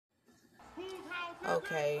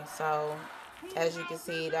Okay, so as you can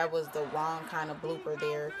see, that was the wrong kind of blooper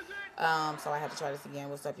there. So I had to try this again.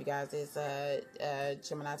 What's up, you guys? It's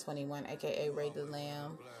Gemini 21, aka Ray the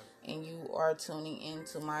Lamb, and you are tuning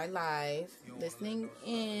into my live, listening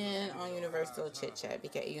in on Universal Chit Chat,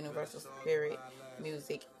 aka Universal Spirit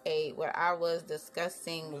Music 8. What I was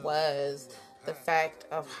discussing was the fact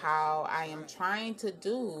of how I am trying to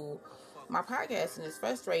do my podcast, and it's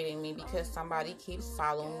frustrating me because somebody keeps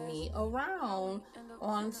following me around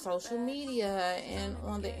on social media and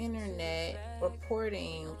on the internet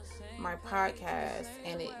reporting my podcast,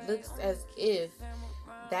 and it looks as if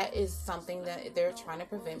that is something that they're trying to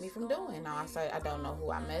prevent me from doing. Now, I said I don't know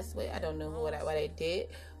who I messed with, I don't know what I did,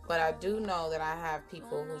 but I do know that I have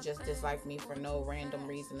people who just dislike me for no random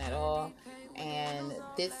reason at all. And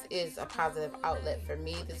this is a positive outlet for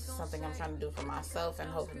me. This is something I'm trying to do for myself, and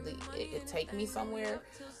hopefully it could take me somewhere.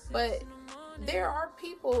 But there are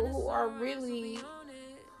people who are really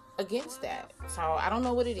against that. So I don't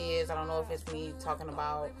know what it is. I don't know if it's me talking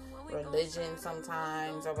about religion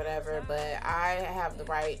sometimes or whatever, but I have the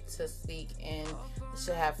right to speak and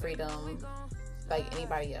should have freedom like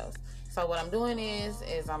anybody else. So what I'm doing is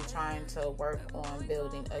I'm trying to work on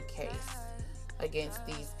building a case against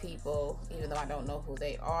these people, even though I don't know who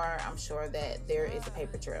they are. I'm sure that there is a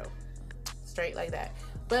paper trail. Straight like that.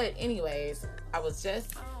 But anyways, I was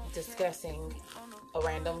just discussing a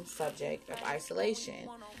random subject of isolation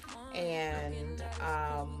and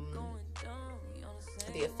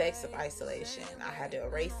the effects of isolation. I had to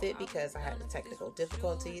erase it because I had the technical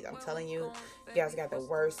difficulties. I'm telling you, you guys got the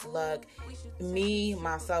worst luck. Me,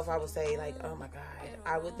 myself, I would say, like, oh my God,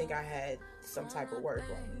 I would think I had some type of work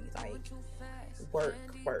on me. Like, work.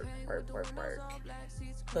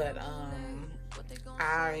 But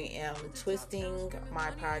I am twisting my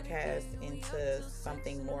podcast into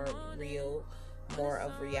something more real, more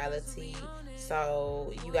of reality.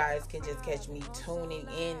 So you guys can just catch me tuning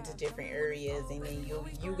in to different areas, and then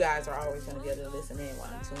you guys are always going to be able to listen in while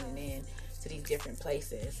I'm tuning in to these different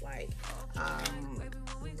places. Like,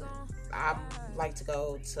 I like to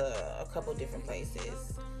go to a couple different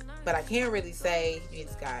places, but I can't really say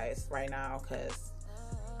these guys right now because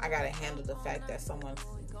I gotta handle the fact that someone's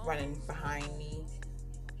running behind me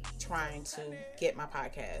trying to get my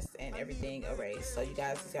podcast and everything erased. So you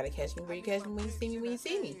guys just gotta catch me where you catch me, when you see me, when you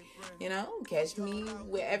see me. You know, catch me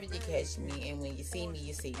wherever you catch me, and when you see me,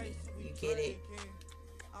 you see me. You get it?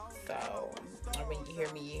 So, when you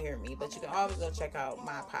hear me, you hear me. But you can always go check out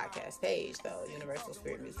my podcast page, though, Universal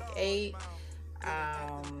Spirit Music 8.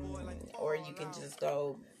 Or you can just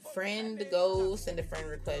go send a friend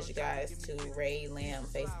request, you guys, to Ray Lamb,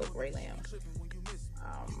 Facebook Ray Lamb.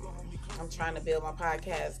 I'm trying to build my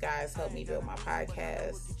podcast, guys. Help me build my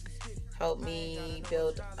podcast. Help me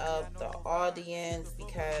build up the audience,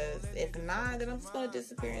 because if not, then I'm just going to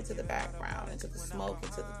disappear into the background, into the smoke,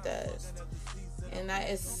 into the dust. And that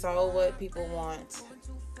is so what people want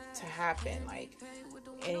to happen. Like,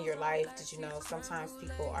 in your life, did you know sometimes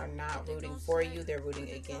people are not rooting for you, they're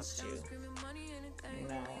rooting against you? You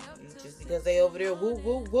know, just because they over there woo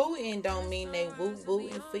woo wooing don't mean they woo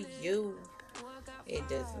wooing for you. It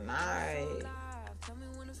does not.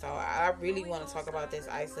 So I really want to talk about this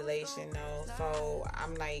isolation though. So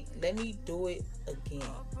I'm like, let me do it again.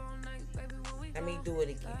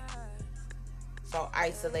 So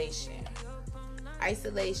isolation.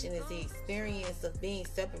 Isolation is the experience of being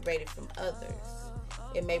separated from others.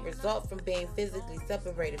 It may result from being physically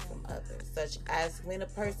separated from others, such as when a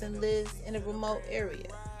person lives in a remote area.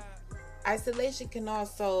 Isolation can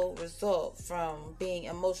also result from being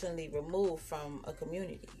emotionally removed from a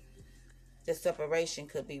community. The separation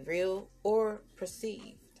could be real or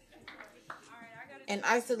perceived. An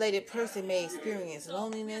isolated person may experience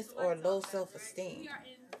loneliness or low self-esteem.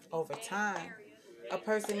 Over time, a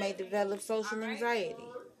person may develop social anxiety,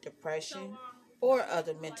 depression, or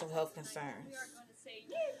other mental health concerns.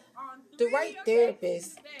 The right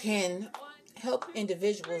therapist can help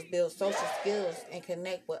individuals build social skills and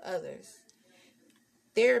connect with others.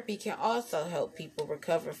 Therapy can also help people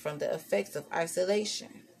recover from the effects of isolation.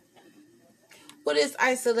 What is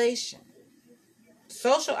isolation?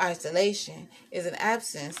 Social isolation is an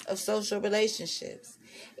absence of social relationships.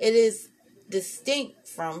 It is distinct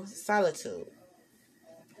from solitude,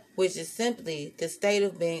 which is simply the state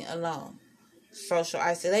of being alone. Social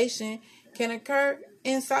isolation can occur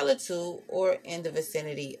in solitude or in the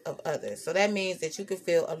vicinity of others. So that means that you can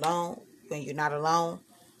feel alone when you're not alone.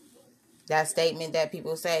 That statement that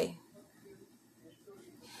people say.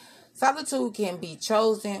 Solitude can be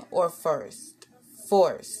chosen or forced,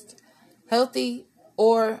 healthy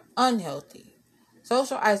or unhealthy.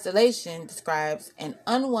 Social isolation describes an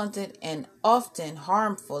unwanted and often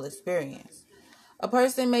harmful experience. A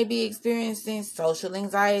person may be experiencing social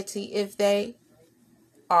anxiety if they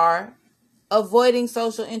are avoiding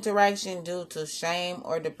social interaction due to shame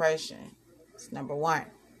or depression. That's number one.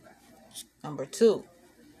 Number two,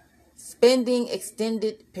 spending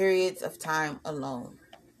extended periods of time alone.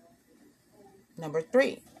 Number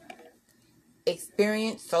three,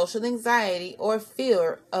 experience social anxiety or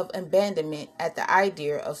fear of abandonment at the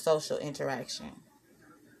idea of social interaction.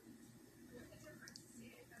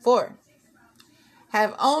 4,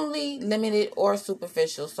 have only limited or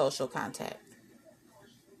superficial social contact.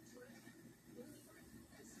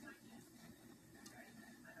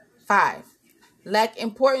 5, lack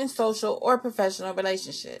important social or professional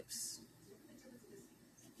relationships.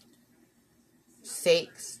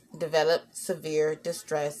 6, develop severe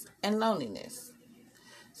distress and loneliness.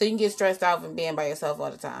 So you can get stressed out from being by yourself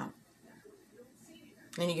all the time.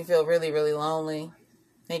 And you can feel really, really lonely.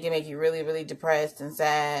 It can make you really, really depressed and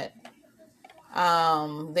sad.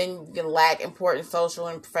 Then you can lack important social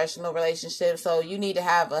and professional relationships. So you need to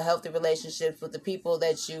have a healthy relationship with the people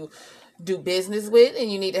that you do business with,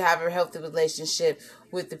 and you need to have a healthy relationship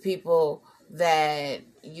with the people that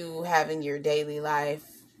you have in your daily life.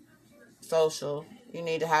 Social. You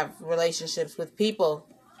need to have relationships with people.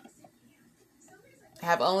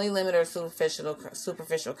 Have only limited or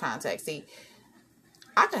superficial contact. See,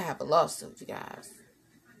 I could have a lawsuit, you guys,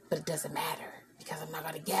 but it doesn't matter because I'm not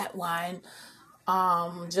going to get one.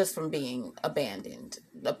 Just from being abandoned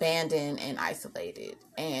and isolated.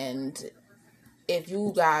 And if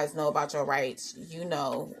you guys know about your rights, you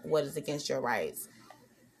know what is against your rights.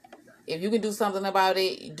 If you can do something about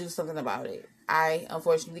it, do something about it. I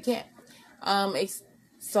unfortunately can't.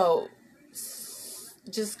 So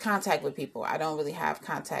just contact with people. I don't really have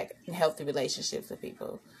contact and healthy relationships with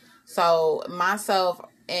people. So myself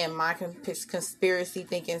and my conspiracy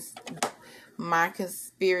thinking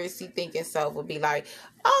self would be like,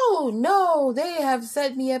 oh no, they have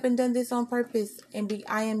set me up and done this on purpose, and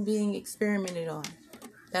I am being experimented on.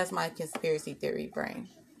 That's my conspiracy theory brain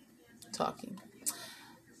talking.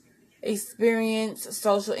 Experience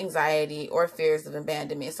social anxiety or fears of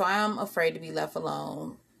abandonment. So I am afraid to be left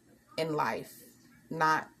alone in life,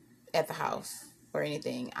 not at the house or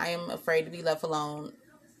anything. I am afraid to be left alone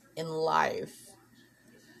in life.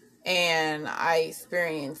 And I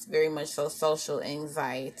experience very much so social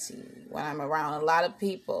anxiety when I'm around a lot of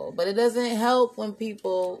people. But it doesn't help when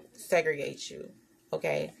people segregate you.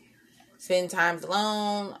 Okay? Spend times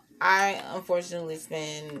alone. I unfortunately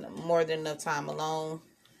spend more than enough time alone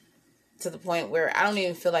to the point where I don't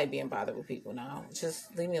even feel like being bothered with people now.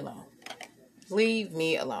 Just leave me alone. Leave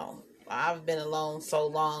me alone. I've been alone so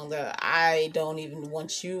long that I don't even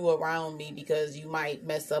want you around me because you might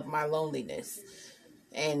mess up my loneliness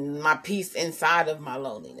and my peace inside of my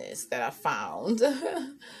loneliness that I found.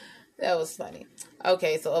 That was funny.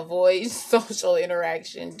 Okay, so avoid social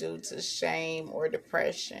interaction due to shame or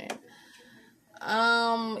depression.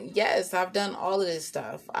 Yes, I've done all of this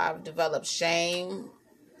stuff. I've developed shame,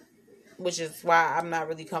 which is why I'm not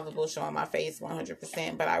really comfortable showing my face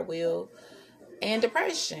 100%, but I will. And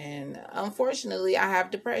depression. Unfortunately, I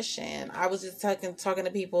have depression. I was just talking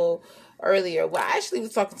to people earlier. Well, I actually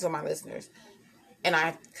was talking to my listeners. And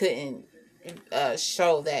I couldn't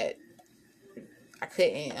show that. I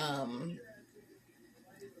couldn't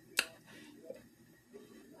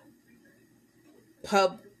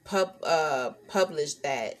publish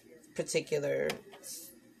that particular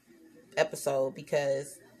episode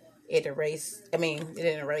because it didn't erase.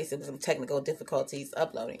 It was some technical difficulties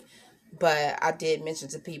uploading. But I did mention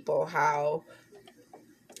to people how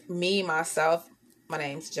myself, my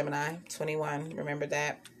name's Gemini 21. Remember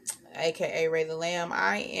that. AKA Ray the Lamb.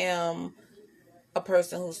 I am a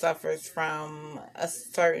person who suffers from a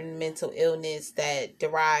certain mental illness that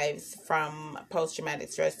derives from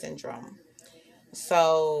post-traumatic stress syndrome.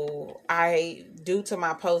 So due to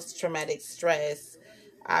my post-traumatic stress,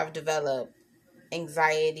 I've developed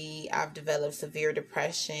anxiety, I've developed severe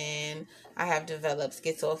depression, I have developed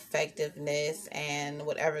schizoaffectiveness, and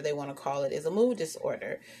whatever they want to call it is a mood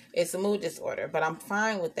disorder. It's a mood disorder, but I'm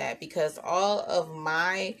fine with that because all of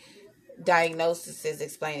my diagnoses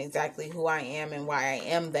explain exactly who I am and why I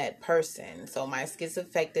am that person. So my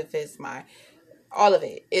schizoaffectiveness, all of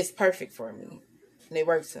it is perfect for me, and it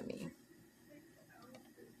works for me.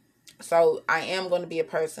 So I am going to be a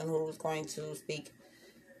person who's going to speak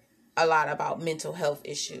a lot about mental health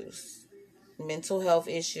issues, but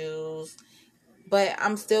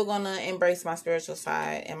I'm still going to embrace my spiritual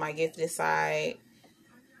side and my gifted side.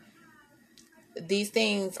 These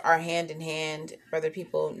things are hand in hand, whether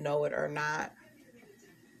people know it or not.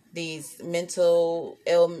 these mental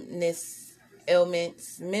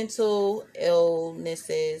mental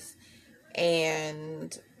illnesses,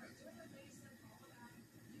 and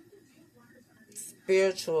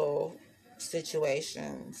spiritual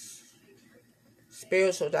situations,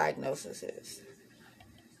 spiritual diagnoses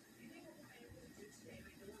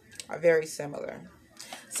are very similar.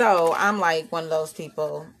 So I'm like one of those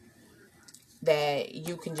people that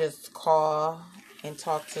you can just call and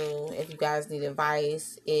talk to if you guys need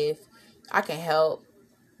advice, if I can help.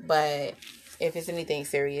 But if it's anything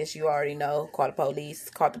serious, you already know, call the police,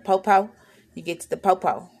 call the popo. You get to the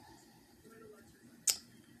popo.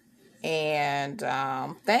 And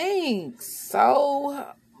thanks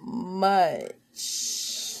so much.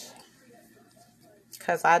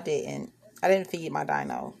 Because I didn't feed my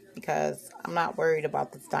dino, because I'm not worried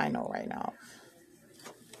about this dino right now.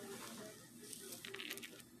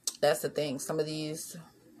 That's the thing. Some of these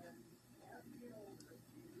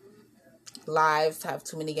lives have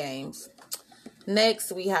too many games.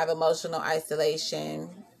 Next, we have emotional isolation.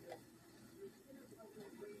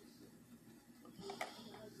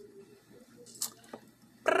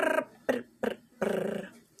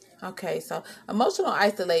 Okay, so emotional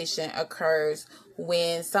isolation occurs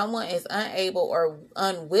when someone is unable or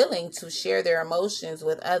unwilling to share their emotions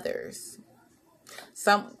with others.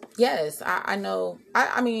 Yes, I know.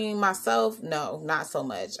 I mean, myself, no, not so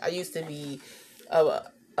much. I used to be a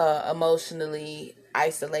emotionally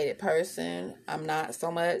isolated person. I'm not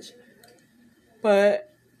so much. But,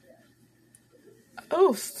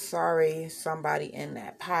 oh, sorry, somebody in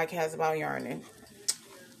that podcast about yarning.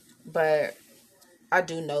 But I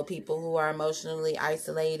do know people who are emotionally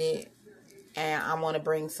isolated, and I want to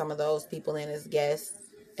bring some of those people in as guests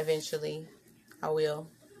eventually. I will.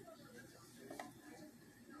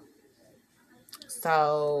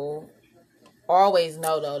 So always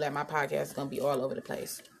know, though, that my podcast is going to be all over the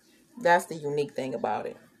place. That's the unique thing about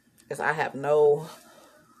it. Is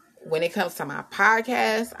when it comes to my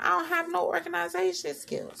podcast, I don't have no organization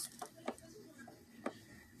skills.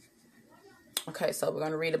 Okay, so we're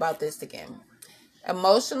going to read about this again.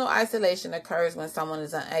 Emotional isolation occurs when someone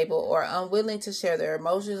is unable or unwilling to share their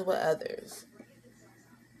emotions with others.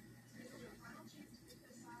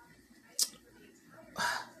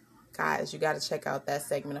 Guys, you got to check out that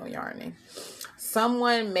segment on Yarning.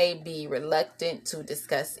 Someone may be reluctant to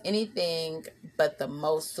discuss anything but the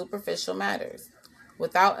most superficial matters.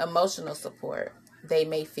 Without emotional support, they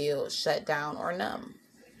may feel shut down or numb.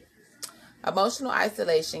 Emotional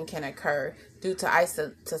isolation can occur due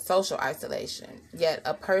to social isolation, yet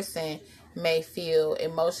a person may feel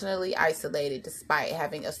emotionally isolated despite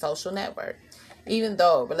having a social network. Even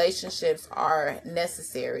though relationships are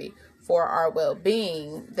necessary for our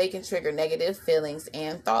well-being, they can trigger negative feelings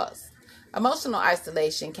and thoughts. Emotional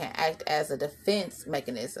isolation can act as a defense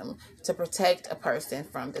mechanism to protect a person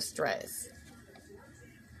from distress.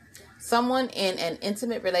 Someone in an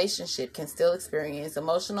intimate relationship can still experience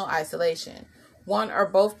emotional isolation. One or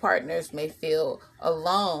both partners may feel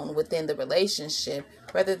alone within the relationship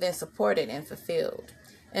rather than supported and fulfilled.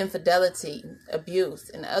 Infidelity, abuse,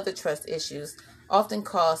 and other trust issues often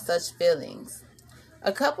cause such feelings.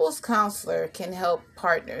 A couples counselor can help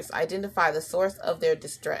partners identify the source of their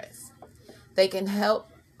distress. They can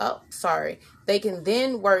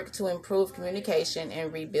then work to improve communication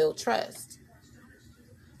and rebuild trust.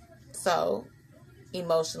 So,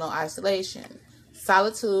 emotional isolation,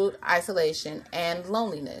 solitude, isolation, and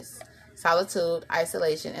loneliness. Solitude,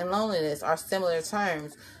 isolation, and loneliness are similar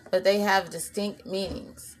terms, but they have distinct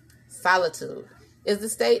meanings. Solitude is the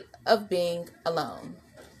state of being alone.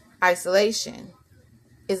 Isolation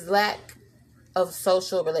is lack of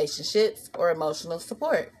social relationships or emotional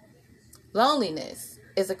support. Loneliness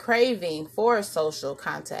is a craving for social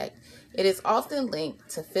contact. It is often linked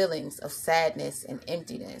to feelings of sadness and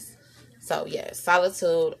emptiness. So, yes,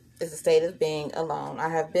 solitude is a state of being alone. I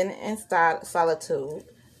have been in solitude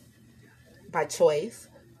by choice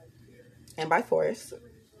and by force.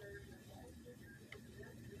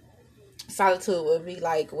 Solitude would be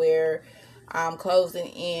like where I'm closing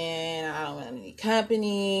in. I don't want any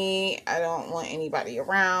company. I don't want anybody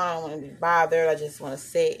around. I don't want to be bothered. I just want to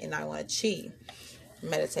sit and I want to chill,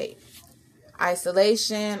 meditate.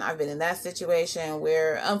 Isolation, I've been in that situation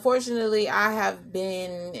where unfortunately I have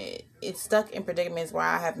been stuck in predicaments where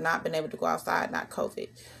I have not been able to go outside, not COVID,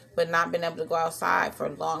 but not been able to go outside for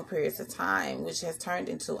long periods of time, which has turned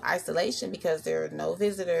into isolation because there are no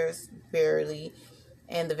visitors, barely,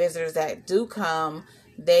 and the visitors that do come,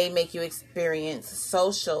 they make you experience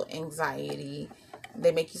social anxiety.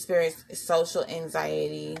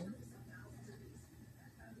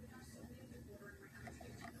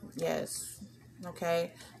 Yes.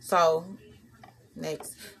 Okay, so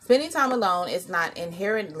next, spending time alone is not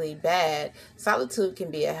inherently bad. Solitude can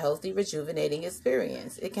be a healthy, rejuvenating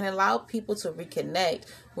experience. It can allow people to reconnect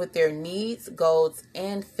with their needs, goals,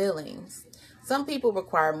 and feelings. Some people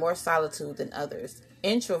require more solitude than others.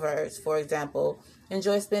 Introverts, for example,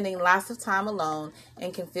 enjoy spending lots of time alone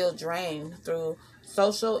and can feel drained through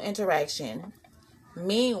social interaction.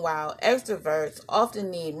 Meanwhile, extroverts often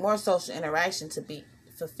need more social interaction to be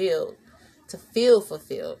fulfilled, to feel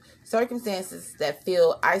fulfilled. Circumstances that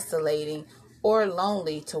feel isolating or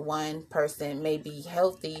lonely to one person may be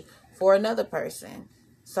healthy for another person.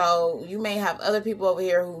 So you may have other people over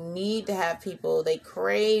here who need to have people, they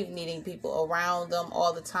crave needing people around them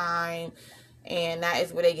all the time. And that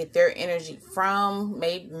is where they get their energy from.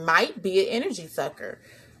 Might be an energy sucker.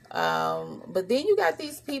 But then you got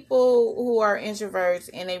these people who are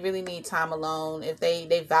introverts and they really need time alone. If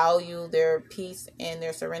they value their peace and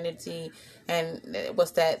their serenity and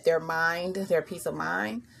what's that, their mind, their peace of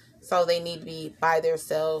mind. So they need to be by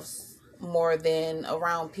themselves more than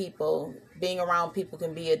around people. Being around people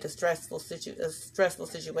can be a stressful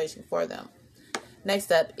situation for them.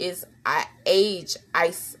 Next up is age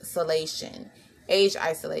isolation. Age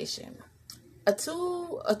isolation. A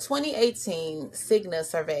 2018 Cigna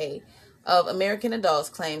survey of American adults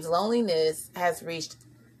claims loneliness has reached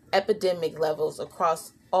epidemic levels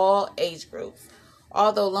across all age groups.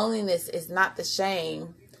 Although loneliness is not the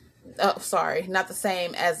same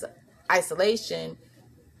as isolation,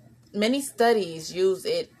 many studies use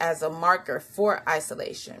it as a marker for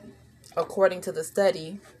isolation. According to the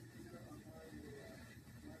study,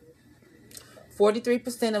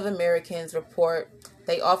 43% of Americans report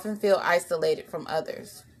they often feel isolated from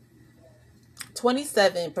others.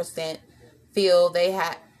 27% feel they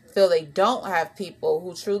don't have people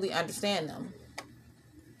who truly understand them.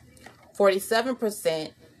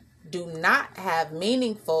 47% do not have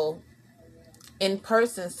meaningful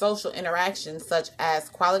in-person social interactions such as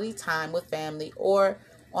quality time with family or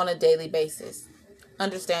on a daily basis.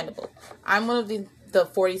 Understandable. I'm one of the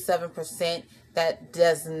 47% that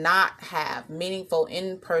does not have meaningful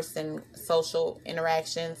in-person social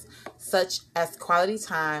interactions such as quality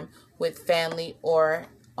time with family or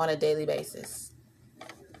on a daily basis.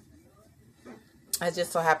 It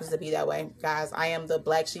just so happens to be that way, guys. I am the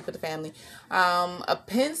black sheep of the family. A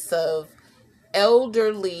pensive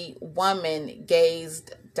elderly woman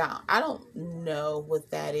gazed down. I don't know what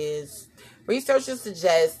that is. Researchers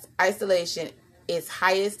suggest isolation is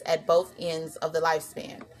highest at both ends of the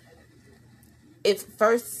lifespan. It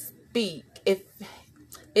first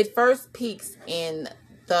peaks in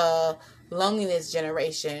the loneliness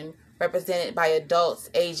generation, represented by adults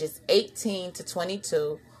ages 18 to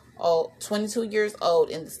 22 years old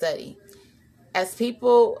in the study. As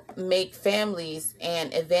people make families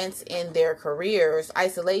and advance in their careers,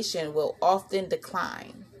 isolation will often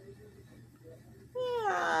decline.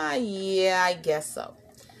 Yeah, I guess so.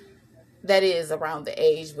 That is around the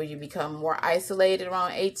age where you become more isolated,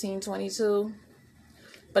 around 18, 22.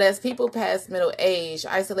 But as people pass middle age,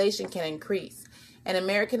 isolation can increase. An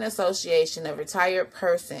American Association of Retired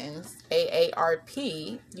Persons, AARP,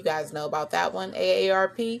 you guys know about that one,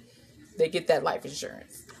 AARP, they get that life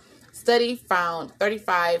insurance. Study found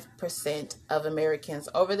 35% of Americans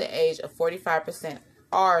over the age of 45%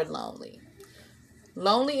 are lonely.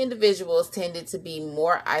 Lonely individuals tended to be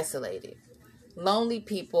more isolated. Lonely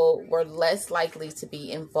people were less likely to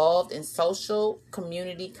be involved in social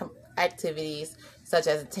community activities such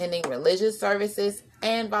as attending religious services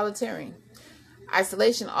and volunteering.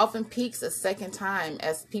 Isolation often peaks a second time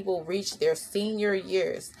as people reach their senior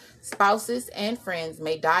years. Spouses and friends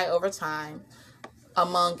may die over time.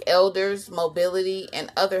 Among elders, mobility and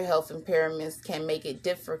other health impairments can make it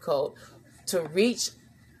difficult to reach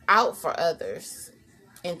out for others.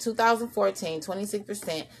 In 2014,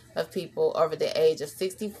 26% of people over the age of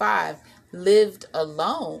 65 lived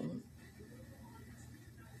alone.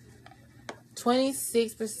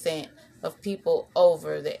 26% of people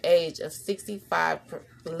over the age of 65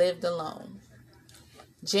 lived alone.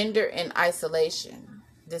 Gender and isolation.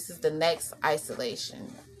 This is the next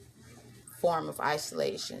form of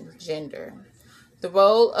isolation, gender. The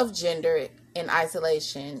role of gender in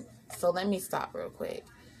isolation. So let me stop real quick.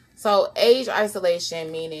 So age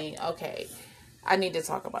isolation, meaning, okay, I need to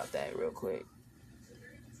talk about that real quick.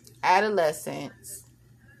 Adolescents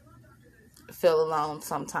feel alone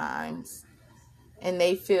sometimes, and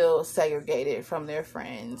they feel segregated from their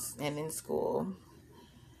friends and in school.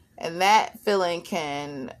 And that feeling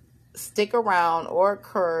can stick around or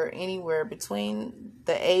occur anywhere between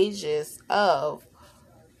the ages of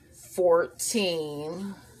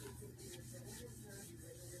 14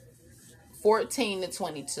 14 to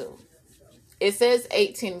 22. It says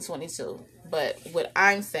 18 to 22, but what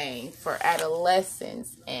I'm saying for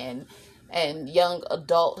adolescents and young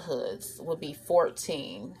adulthoods would be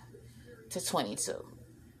 14 to 22.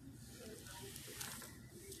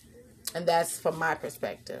 And that's from my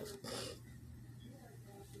perspective.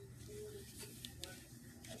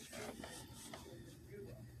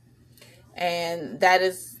 And that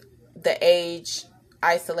is the age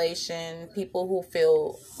isolation. People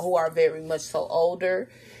who are very much so older.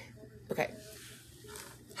 Okay.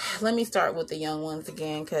 Let me start with the young ones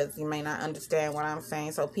again, because you may not understand what I'm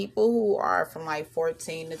saying. So people who are from like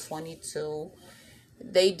 14 to 22,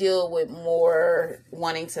 they deal with more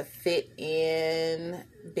wanting to fit in,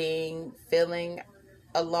 feeling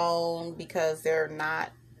alone because they're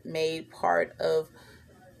not made part of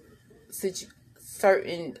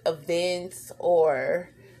certain events or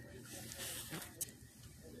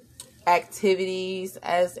activities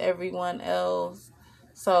as everyone else.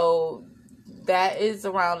 So that is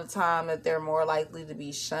around the time that they're more likely to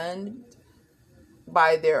be shunned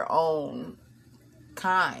by their own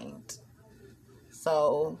kind.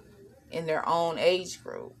 So in their own age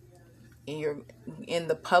group, and you're in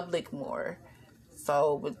the public more.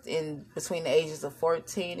 So between the ages of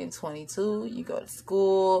 14 and 22, you go to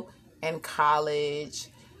school and college,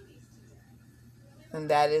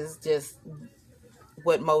 and that is just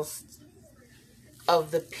what most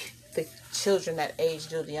of the children that age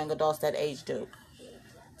do, the young adults that age do.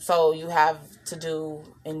 So you have to do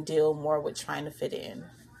and deal more with trying to fit in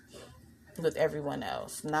with everyone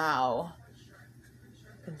else. Now,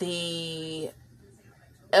 the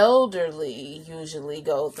elderly usually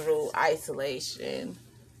go through isolation.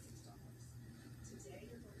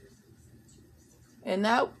 And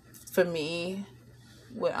that, for me,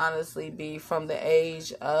 would honestly be from the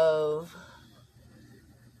age of...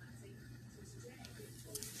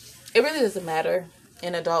 It really doesn't matter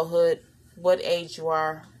in adulthood what age you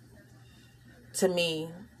are. To me,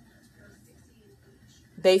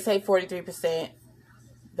 they say 43%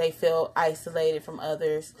 they feel isolated from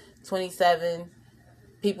others. 27,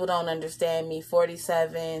 people don't understand me.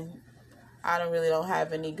 47, I don't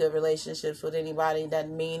have any good relationships with anybody that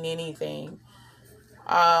mean anything.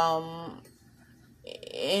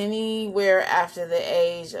 Anywhere after the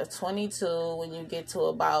age of 22, when you get to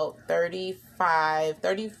about 35,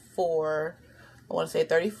 34, I want to say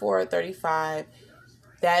 34 or 35,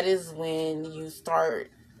 that is when you start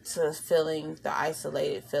to feeling the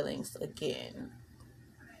isolated feelings again.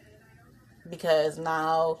 Because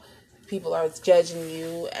now people are judging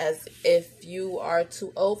you as if you are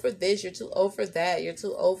too old for this, you're too old for that, you're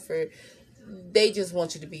too old for... They just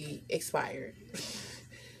want you to be expired.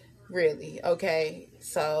 Really, okay?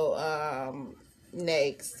 So,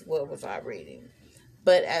 next, what was I reading?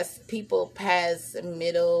 But as people pass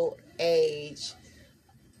middle age...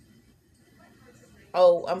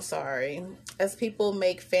 Oh, I'm sorry. As people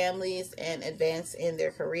make families and advance in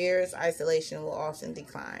their careers, isolation will often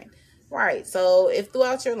decline. Right. So if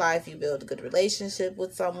throughout your life you build a good relationship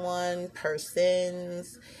with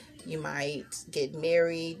persons, you might get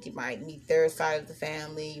married, you might meet their side of the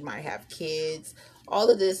family, you might have kids. All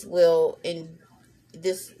of this will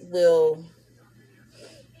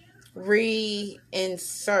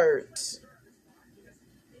reinsert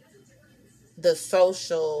the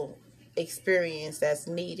social experience that's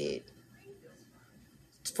needed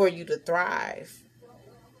for you to thrive.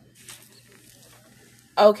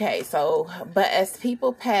 Okay, so, but as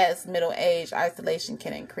people pass middle age, isolation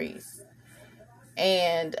can increase.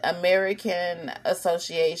 And American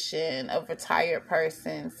Association of Retired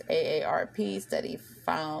Persons, AARP, study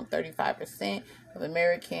found 35% of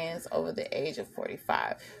Americans over the age of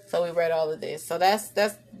 45. So we read all of this. So that's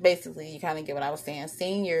basically, you kind of get what I was saying.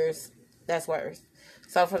 Seniors, that's worse.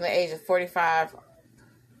 So from the age of 45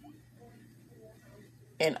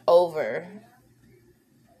 and over,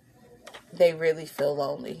 they really feel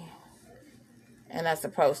lonely. And that's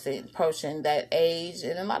approaching that age.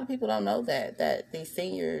 And a lot of people don't know that these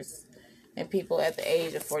seniors and people at the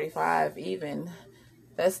age of 45 even,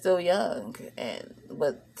 that's still young.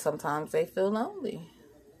 But sometimes they feel lonely.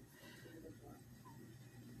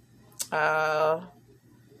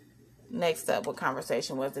 Next up, what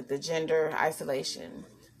conversation was it? The gender isolation.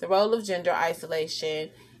 The role of gender isolation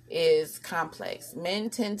is complex. Men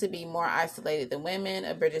tend to be more isolated than women.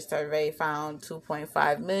 A British survey found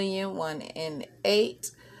 2.5 million, 1 in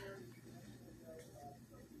 8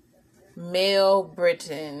 male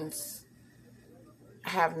Britons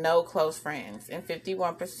have no close friends, and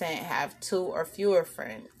 51% have 2 or fewer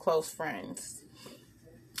close friends.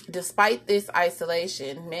 Despite this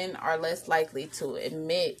isolation, men are less likely to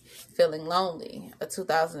admit feeling lonely. A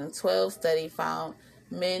 2012 study found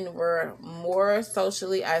men were more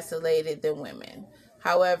socially isolated than women.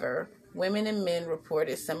 However, women and men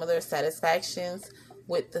reported similar satisfactions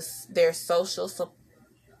with their social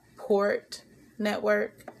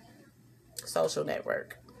network.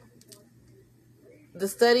 The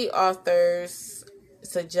study authors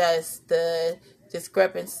suggest the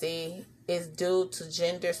discrepancy is due to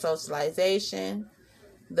gender socialization.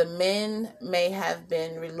 The men may have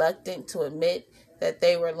been reluctant to admit that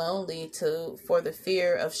they were lonely for the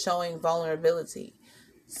fear of showing vulnerability.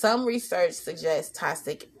 Some research suggests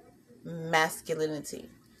toxic masculinity,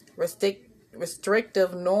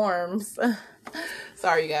 restrictive norms.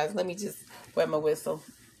 Sorry, you guys. Let me just wet my whistle.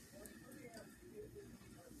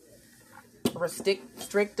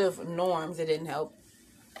 Restrictive norms, it didn't help,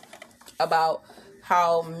 about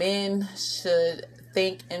how men should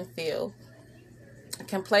think and feel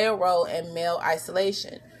can play a role in male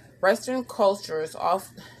isolation. Western cultures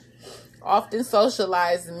often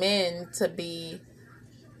socialize men to be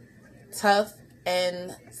tough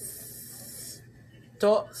and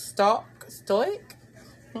stoic.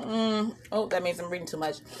 Oh, that means I'm reading too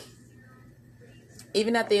much.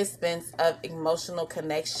 Even at the expense of emotional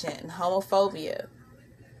connection. Homophobia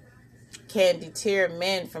can deter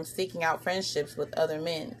men from seeking out friendships with other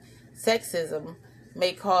men. Sexism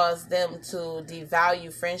may cause them to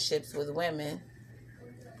devalue friendships with women.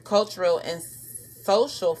 Cultural and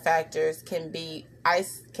social factors can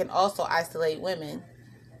also isolate women.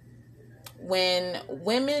 When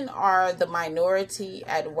women are the minority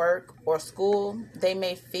at work or school, they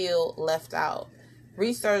may feel left out.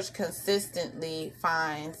 Research consistently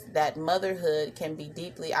finds that motherhood can be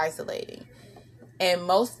deeply isolating. In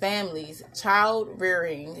most families, child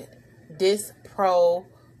rearing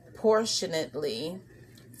disproportionately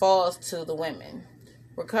falls to the women.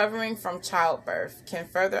 Recovering from childbirth can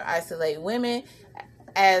further isolate women,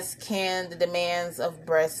 as can the demands of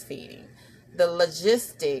breastfeeding, the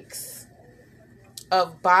logistics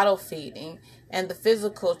of bottle feeding, and the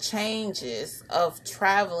physical changes of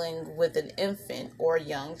traveling with an infant or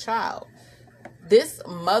young child. This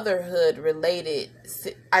motherhood-related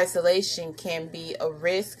isolation can be a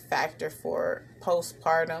risk factor for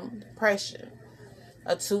postpartum depression.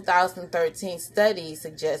 A 2013 study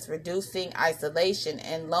suggests reducing isolation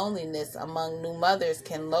and loneliness among new mothers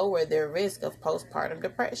can lower their risk of postpartum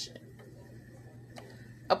depression.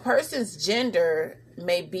 A person's gender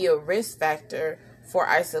may be a risk factor for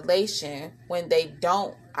isolation when they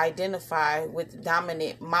don't identify with the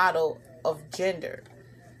dominant model of gender.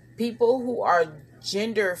 People who are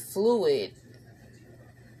gender fluid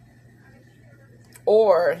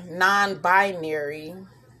or non-binary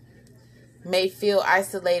may feel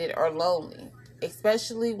isolated or lonely,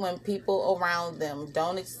 especially when people around them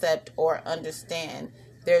don't accept or understand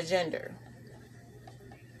their gender.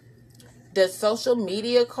 Does social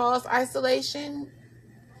media cause isolation?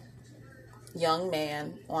 Young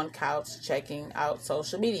man on couch checking out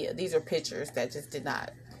social media. These are pictures that just did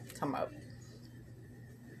not come up.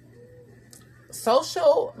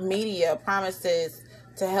 Social media promises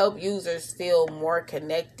to help users feel more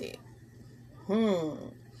connected.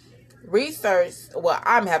 Research,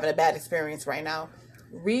 I'm having a bad experience right now.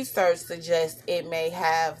 Research suggests it may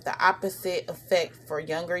have the opposite effect for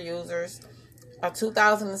younger users. A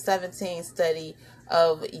 2017 study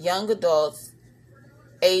of young adults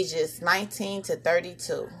ages 19 to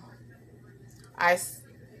 32.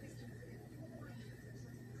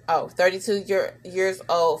 32 years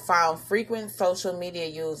old found frequent social media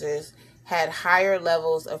users had higher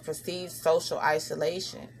levels of perceived social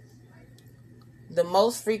isolation. The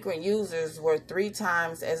most frequent users were 3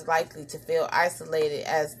 times as likely to feel isolated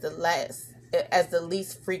as the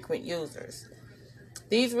least frequent users.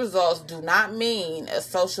 These results do not mean a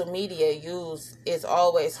social media use is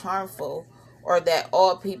always harmful or that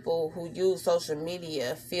all people who use social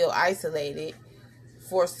media feel isolated.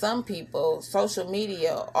 For some people, social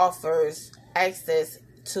media offers access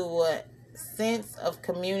to a sense of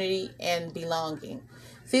community and belonging.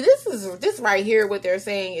 See, this right here, what they're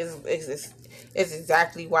saying is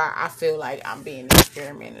exactly why I feel like I'm being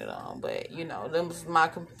experimented on. But them is my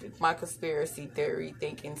conspiracy theory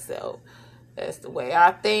thinking self. That's the way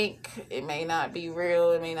I think. It may not be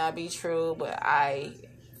real, it may not be true, but I,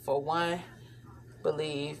 for one,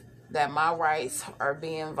 believe that my rights are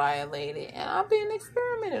being violated and I'm being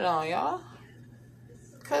experimented on, y'all.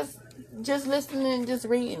 Because just listening, just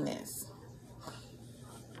reading this.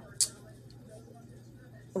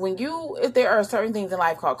 If there are certain things in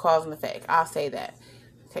life called cause and effect, I'll say that.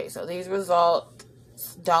 Okay, so these results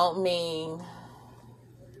don't mean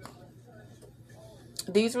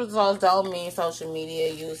These results don't mean social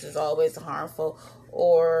media use is always harmful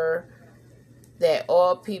or that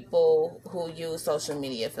all people who use social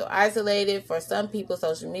media feel isolated. For some people,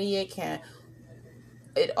 social media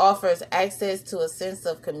it offers access to a sense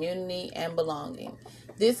of community and belonging.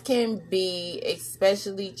 This can be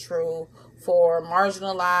especially true for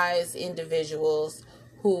marginalized individuals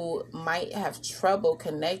who might have trouble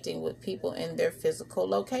connecting with people in their physical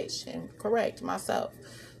location. Correct, myself.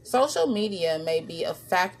 Social media may be a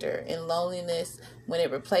factor in loneliness when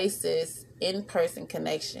it replaces in-person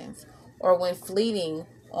connections or when fleeting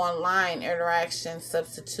online interactions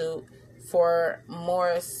substitute for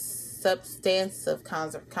more substantive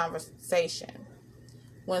conversation.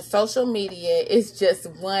 When social media is just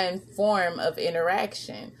one form of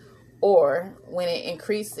interaction or when it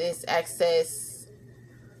increases access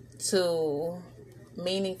to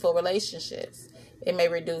meaningful relationships, it may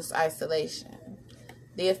reduce isolation.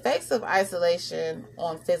 The effects of isolation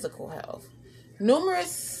on physical health.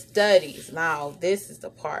 Numerous studies, now this is the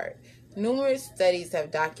part, numerous studies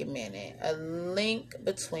have documented a link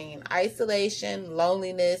between isolation,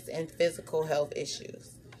 loneliness, and physical health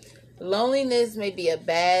issues. Loneliness may be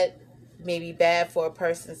bad for a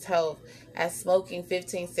person's health, as smoking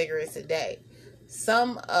 15 cigarettes a day.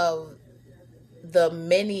 Some of the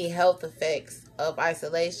many health effects of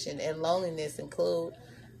isolation and loneliness include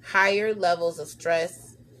higher levels of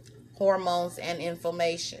stress, hormones, and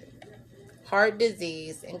inflammation, heart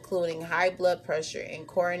disease, including high blood pressure and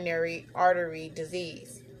coronary artery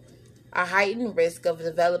disease, a heightened risk of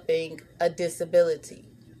developing a disability,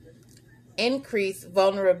 increased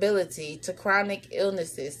vulnerability to chronic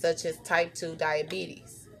illnesses such as type 2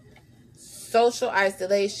 diabetes. Social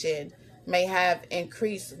isolation may have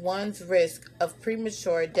increased one's risk of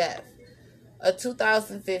premature death. A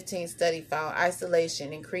 2015 study found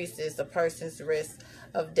isolation increases a person's risk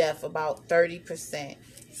of death about 30%.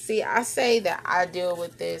 See, I say that I deal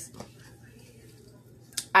with this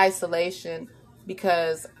isolation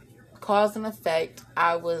because cause and effect,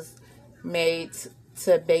 I was made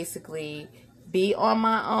to basically be on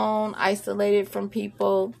my own, isolated from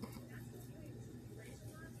people.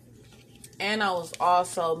 And I was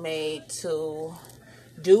also made to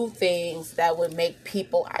do things that would make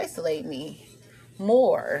people isolate me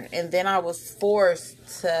more. And then I was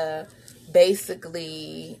forced to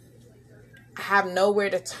basically have nowhere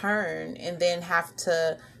to turn and then have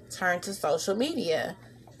to turn to social media.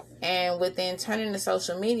 And within turning to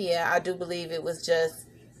social media, I do believe it was just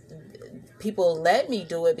people let me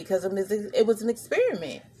do it because it was an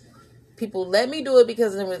experiment. People let me do it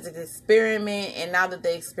because it was an experiment, and now that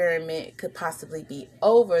the experiment could possibly be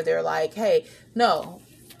over, they're like, hey, no,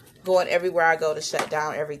 going everywhere I go to shut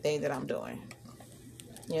down everything that I'm doing.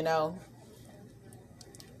 You know?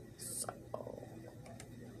 So,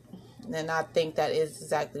 and I think that is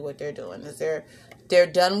exactly what they're doing. Is they're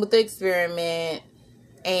done with the experiment,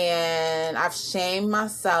 and I've shamed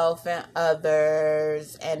myself and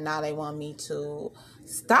others, and now they want me to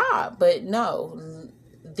stop. But no,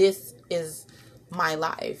 this is my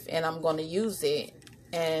life, and I'm going to use it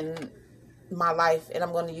and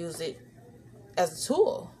I'm going to use it as a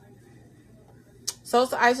tool.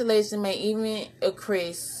 Social isolation may even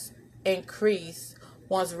increase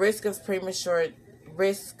one's risk of premature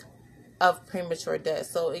death.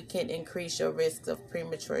 So it can increase your risk of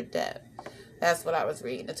premature death. That's what I was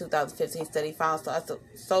reading. A 2015 study found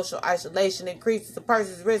social isolation increases a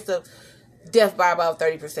person's risk of death by about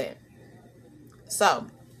 30%. So,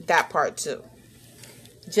 that part too.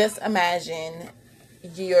 Just imagine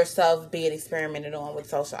yourself being experimented on with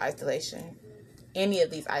social isolation. Any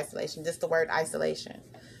of these isolation, just the word isolation.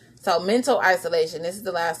 So, mental isolation. This is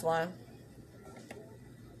the last one.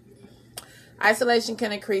 Isolation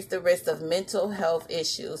can increase the risk of mental health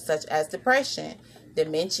issues such as depression,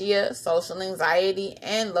 dementia, social anxiety,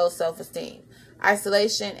 and low self-esteem.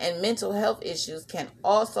 Isolation and mental health issues can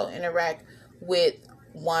also interact with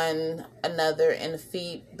one another in a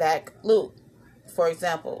feedback loop. For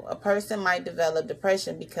example, a person might develop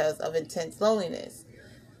depression because of intense loneliness,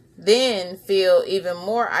 then feel even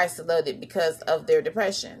more isolated because of their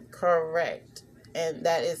depression. Correct. And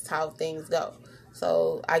that is how things go.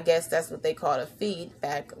 So I guess that's what they call a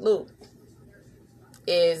feedback loop,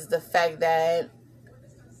 is the fact that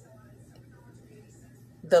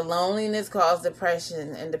the loneliness causes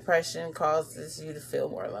depression and depression causes you to feel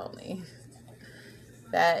more lonely.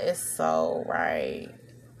 That is so right.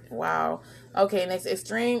 Wow. Okay, next.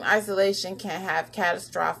 Extreme isolation can have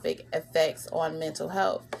catastrophic effects on mental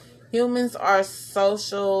health. Humans are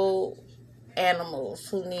social animals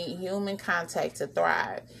who need human contact to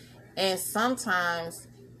thrive and sometimes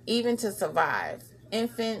even to survive.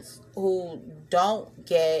 Infants who don't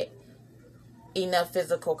get enough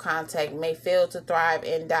physical contact may fail to thrive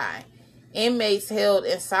and die. Inmates held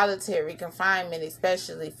in solitary confinement,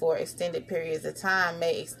 especially for extended periods of time,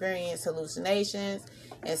 may experience hallucinations,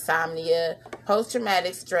 insomnia,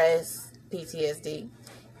 post-traumatic stress, PTSD,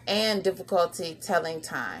 and difficulty telling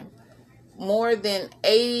time. More than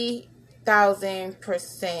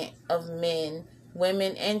 80,000% of men,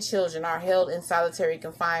 women, and children are held in solitary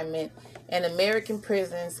confinement in American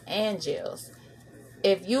prisons and jails.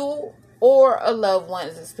 If you or a loved one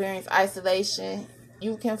is experiencing isolation,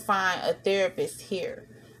 you can find a therapist here.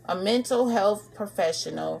 A mental health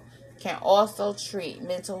professional can also treat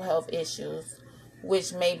mental health issues,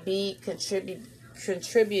 which may be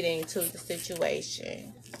contributing to the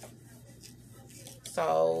situation.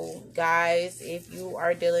 So, guys, if you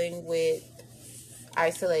are dealing with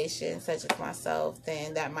isolation, such as myself,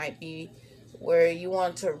 then that might be where you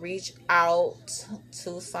want to reach out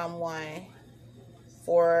to someone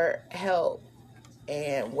for help.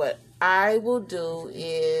 And what I will do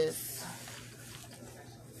is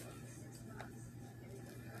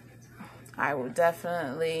I'm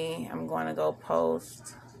going to go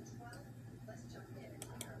post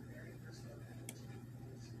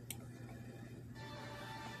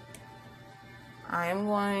I am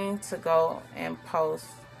going to go and post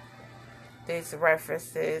these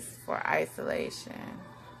references for isolation.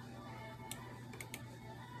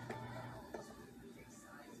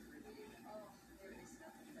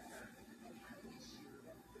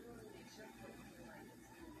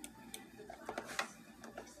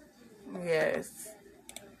 Yes.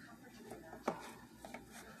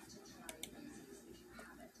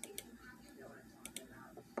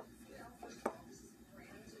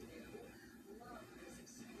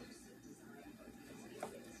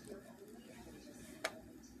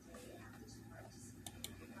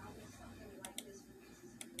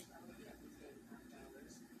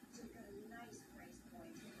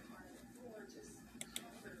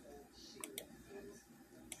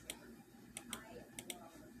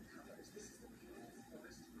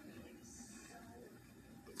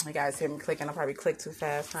 You guys hear me clicking? I probably clicked too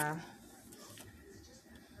fast, huh?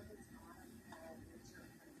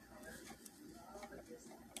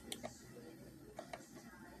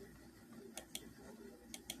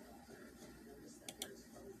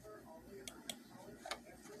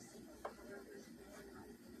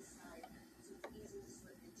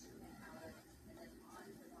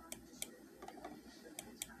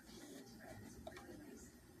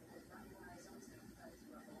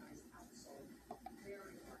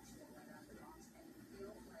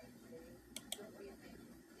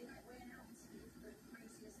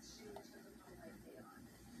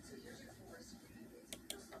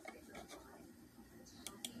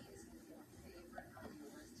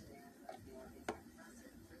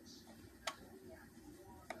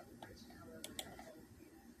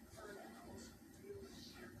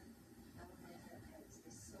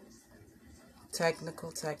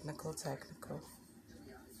 Technical.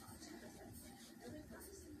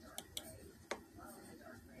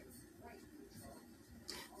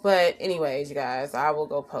 But anyways, you guys, I will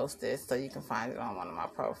go post this so you can find it on one of my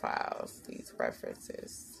profiles, these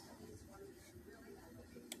references.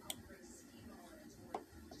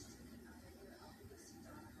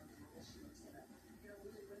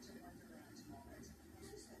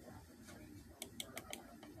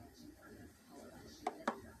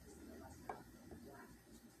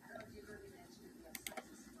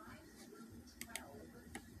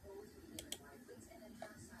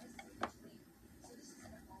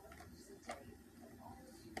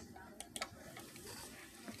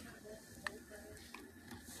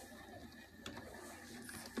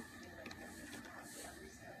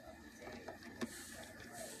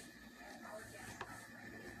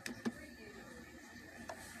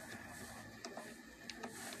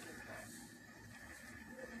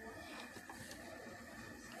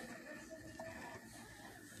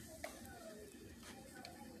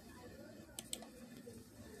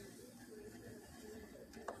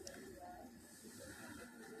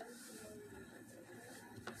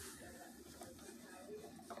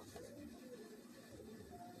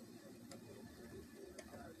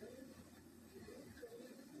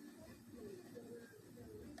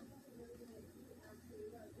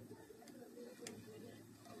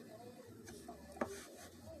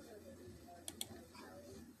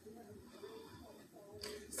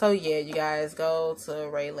 So yeah, you guys go to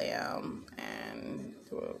Ray Lamb and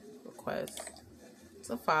do a request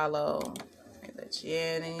to follow. They let you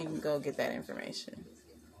in, and you can go get that information.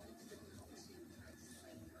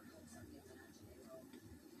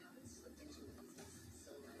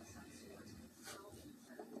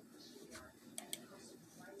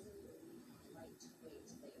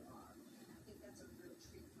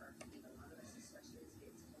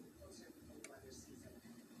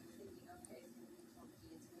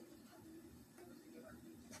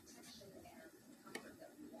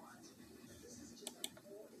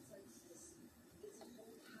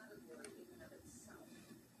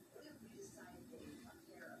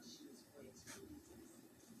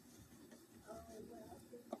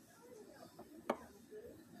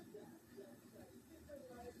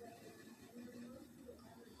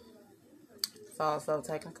 all so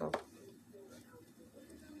technical.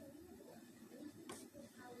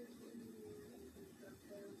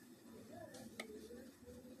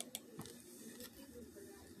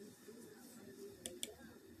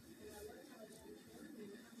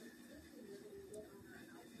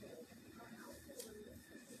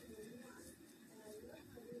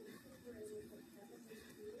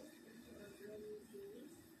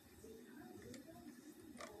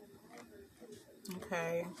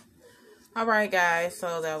 Okay. All right, guys.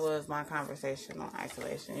 So that was my conversation on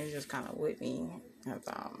isolation. You're just kind of with me as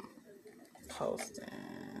I'm posting.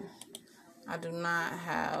 I do not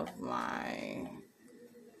have my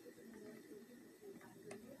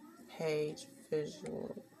page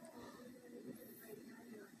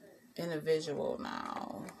in a visual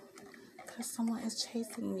now. Because someone is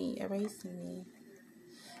chasing me, erasing me.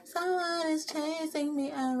 Someone is chasing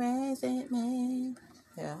me, erasing me.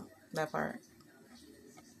 Yeah, that part.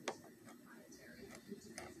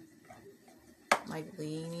 Like,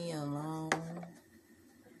 leave me alone.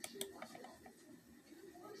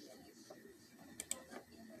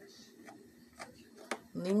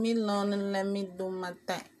 Leave me alone and let me do my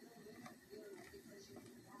thing.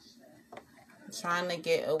 I'm trying to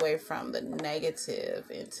get away from the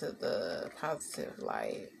negative into the positive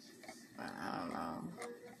light. I don't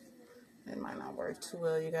know. It might not work too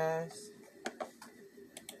well, you guys.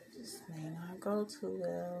 This may not go too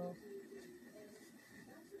well.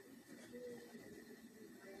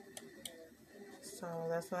 So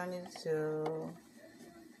that's what I need to do.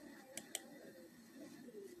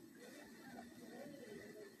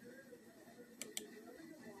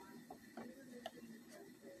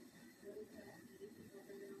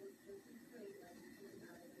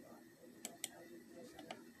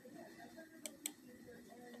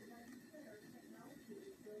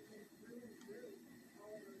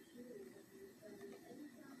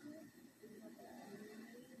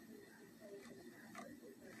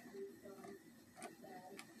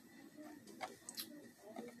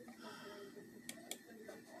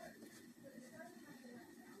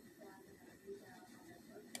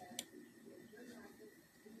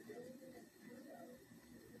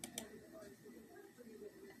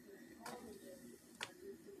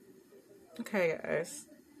 Okay, guys.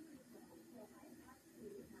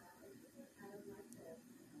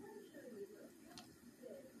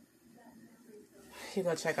 You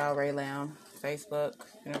go check out Ray Lamb, Facebook,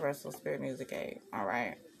 Universal Spirit Music 8. All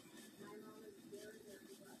right.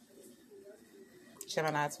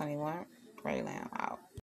 Gemini 21, Ray Lamb out.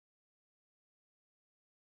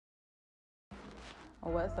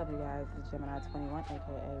 What's up, you guys? It's Gemini 21, aka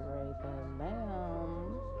Ray the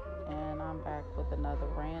Lamb, and I'm back with another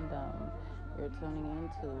random. You're tuning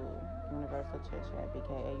into Universal Chit Chat,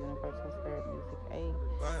 aka Universal Spirit Music 8.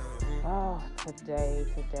 Oh, today.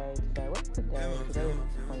 What's today? Today is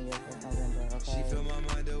the 20th of November, okay?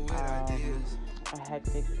 A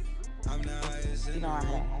hectic, I had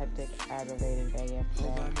a hectic, aggravating day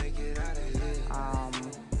yesterday. And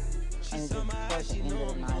just towards the end of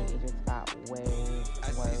the night, it just got way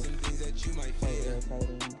worse, way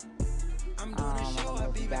irritating. I don't know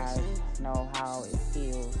if you guys know how it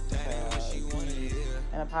feels to be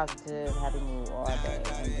in a positive, happy mood all day,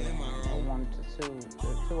 and then one to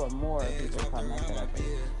two or more people come mess it up.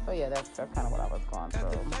 So yeah, that's kind of what I was going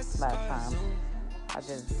through last time. I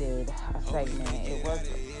just did a segment. It was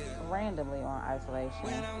randomly on isolation,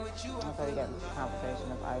 and so we got this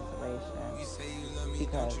conversation of isolation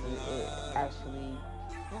because it actually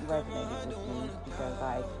resonated with me because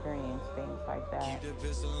I experienced things like that.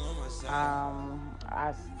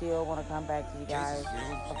 I still want to come back to you guys,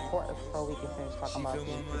 of course, so we can finish talking about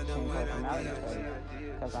these 16 personality traits,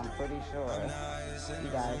 because I'm pretty sure you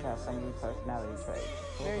guys have some of these personality traits.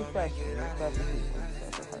 Very special people,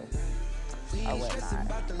 special person, or whatnot.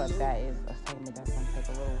 But that is a segment that's going to take a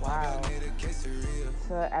little while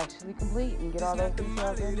to actually complete and get all those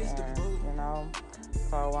details in there, you know.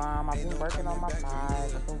 So I've been working on my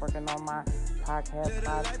pods. I've been working on my podcast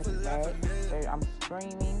pods today. I'm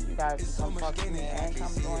streaming. You guys can come talk to me and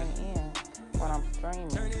come join in when I'm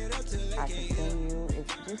streaming. I continue.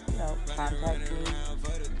 It's just, contact me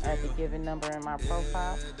at the given number in my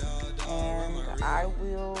profile, and I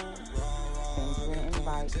will send you an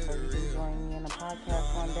invite so you can join me in a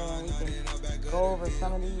podcast one day, and we can go over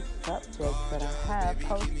some of these subjects that I have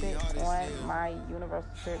posted on my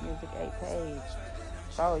Universal Spirit Music 8 page.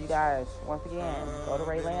 So, you guys, once again, go to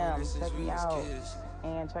Ray Lamb, check me out,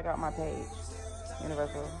 and check out my page,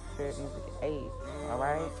 Universal Spirit Music 8,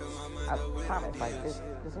 alright? I promise,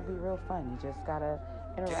 this will be real fun. You just gotta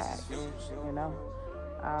interact,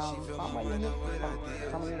 So I'm waiting to hear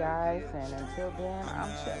from some of you guys. And until then,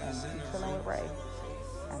 I'm chilling with Ray.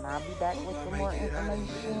 And I'll be back with some more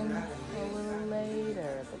information a little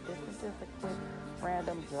later. But this was just a quick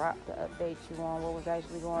random drop to update you on what was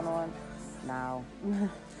actually going on now.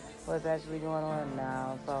 What's actually going on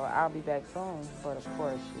now. So I'll be back soon. But of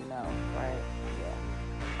course, right?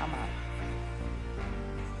 Yeah. I'm out.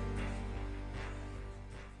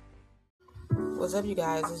 What's up, you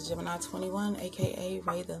guys? It's Gemini 21, aka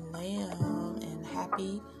Ray the Lamb, and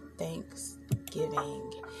happy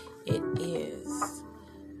Thanksgiving. It is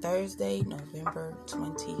Thursday, November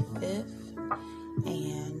 25th,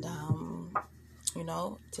 and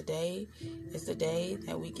today is the day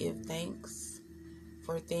that we give thanks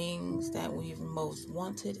for things that we've most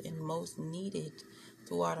wanted and most needed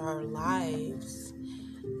throughout our lives.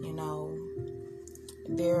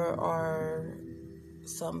 There are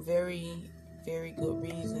some very, very good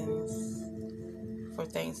reasons for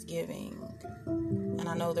Thanksgiving. And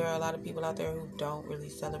I know there are a lot of people out there who don't really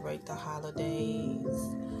celebrate the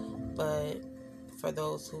holidays, but for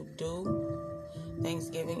those who do,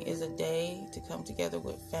 Thanksgiving is a day to come together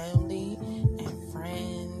with family and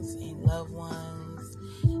friends and loved ones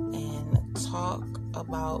and talk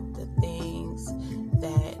about the things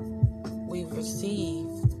that we've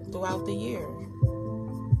received throughout the year,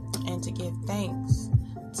 and to give thanks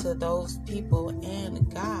to those people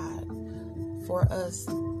and God for us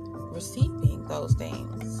receiving those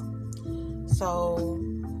things. So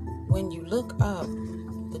when you look up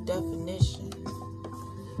the definition,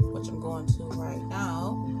 which I'm going to right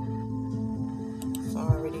now, it's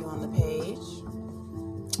already on the page.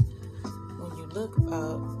 When you look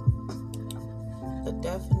up the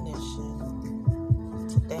definition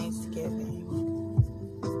to Thanksgiving,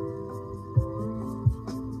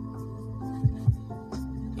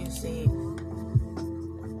 see,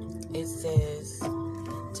 it says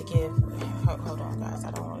to give, hold on guys,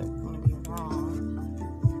 I don't want to be wrong.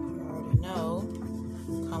 You already know,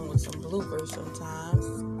 come with some bloopers sometimes.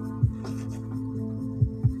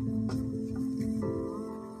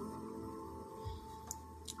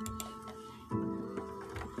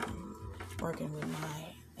 Working with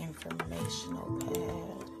my informational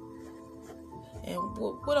pad. And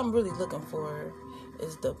what I'm really looking for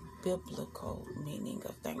is the biblical meaning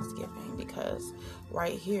of Thanksgiving, because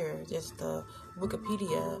right here, just the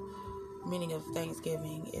Wikipedia meaning of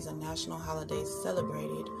Thanksgiving is a national holiday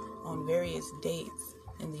celebrated on various dates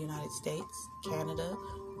in the United States, Canada,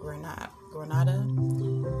 Grenada,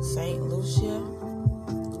 St. Lucia,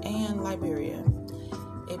 and Liberia.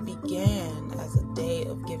 It began as a day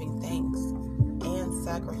of giving thanks and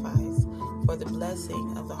sacrifice for the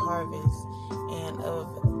blessing of the harvest and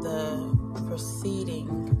of the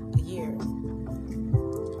preceding year.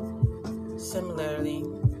 Similarly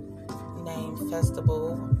named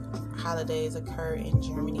festival holidays occur in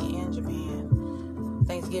Germany and Japan.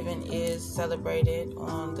 Thanksgiving is celebrated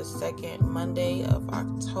on the second Monday of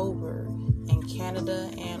October in Canada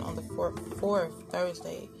and on the fourth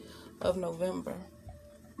Thursday of November.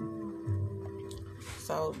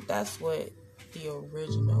 So that's what the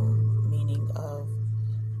original meaning of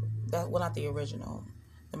that, well, not the original,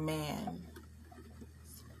 the man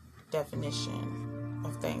definition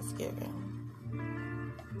of Thanksgiving.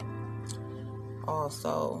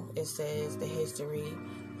 Also, it says the history,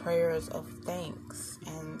 prayers of thanks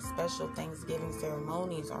and special Thanksgiving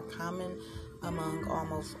ceremonies are common among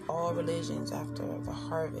almost all religions after the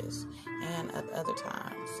harvest and at other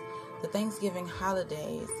times. The Thanksgiving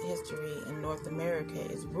holiday's history in North America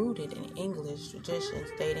is rooted in English traditions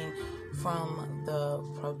dating from the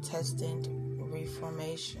Protestant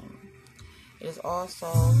Reformation. It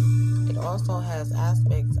also has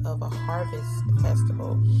aspects of a harvest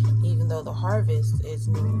festival, even though the harvest is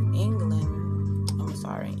in New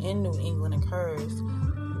England occurs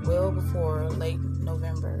well before late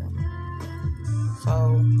November.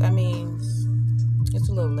 So that means it's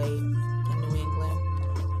a little late in New England.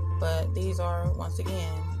 But these are, once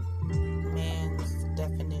again, man's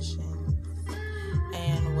definitions.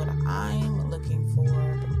 And what I'm looking for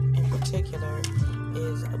in particular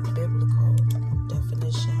is a biblical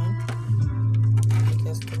definition.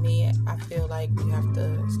 Because to me, I feel like we have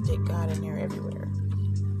to stick God in there everywhere.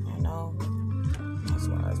 As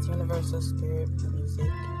far as universal spirit,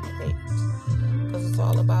 music, faith. Because it's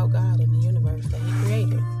all about God and the universe that He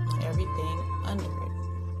created. Everything under it.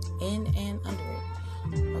 In and under it.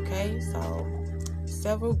 Okay, so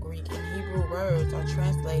several Greek and Hebrew words are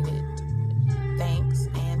translated thanks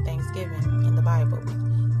and thanksgiving in the Bible.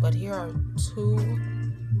 But here are two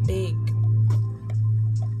big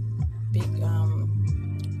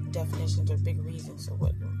definitions or big reasons of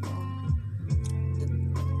what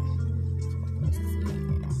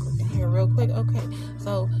here real quick. Okay,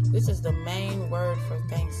 so this is the main word for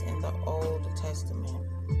thanks in the Old Testament,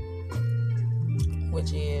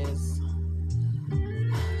 which is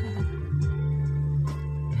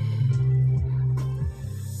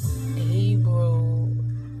Hebrew,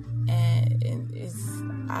 and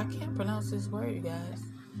I can't pronounce this word, you guys.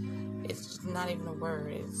 It's just not even a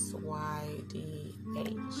word. It's YDH,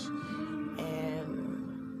 and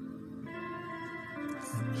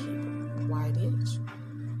YDH.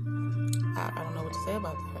 I don't know what to say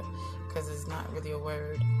about that because it's not really a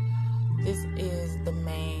word. This is the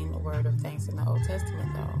main word of thanks in the Old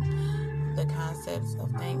Testament, though. The concepts of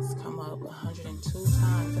thanks come up 102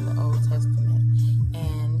 times in the Old Testament,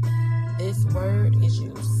 and this word is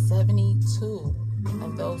used 72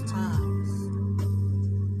 of those times.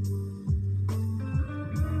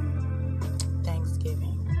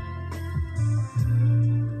 Thanksgiving.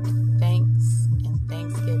 Thanks and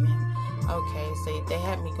Thanksgiving. Okay, so they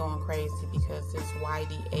had me going crazy because this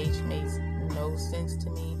YDH makes no sense to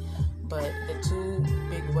me. But the two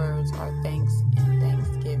big words are thanks and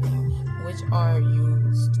Thanksgiving, which are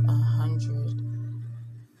used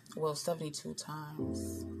 72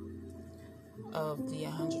 times of the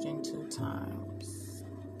 102 times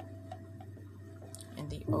in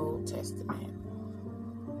the Old Testament.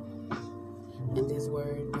 And this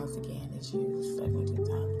word, once again, is used 72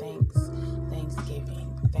 times. Thanks, Thanksgiving,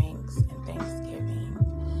 thanks and Thanksgiving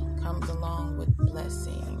comes along with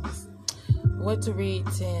blessings. What to read?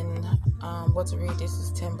 This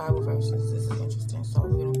is 10 Bible verses. This is interesting. So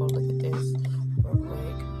we're going to go look at this real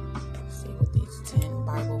quick. See what these 10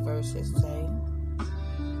 Bible verses say.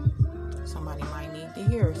 Somebody might need to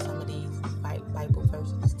hear some of these Bible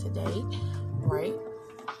verses today, right?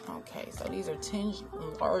 Okay, so these are 10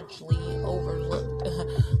 largely overlooked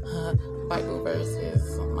Bible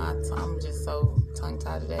verses. I'm just so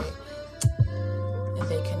tongue-tied today. And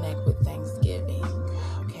they connect with Thanksgiving.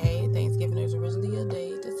 Okay, Thanksgiving is originally a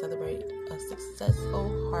day to celebrate a successful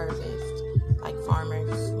harvest. Like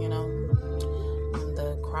farmers,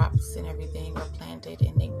 the crops and everything are planted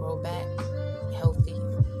and they grow back healthy,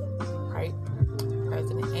 right?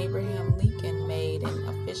 President Abraham Lincoln made an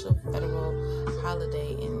official federal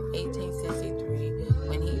holiday in 1863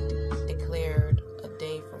 when he declared a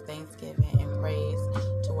day for Thanksgiving and praise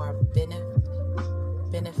to our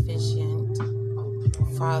beneficent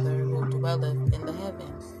Father who dwelleth in the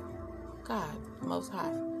heavens, God Most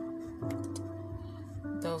High.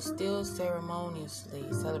 Though still ceremoniously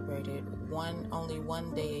celebrated only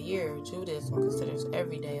one day a year, Judaism considers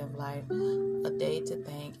every day of life a day to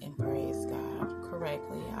thank and praise God.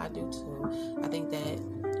 Correctly, I do too. I think that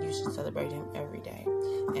you should celebrate Him every day.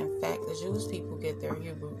 In fact, the Jewish people get their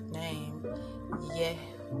Hebrew name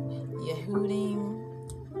Yehudim.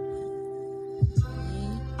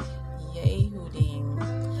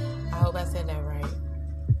 I hope I said that right.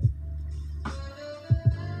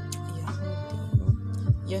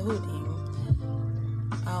 Yehudim.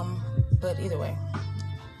 But either way,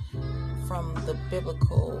 from the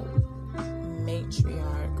biblical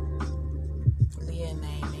matriarch Leah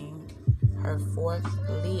naming her fourth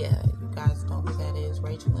Leah. You guys know who that is,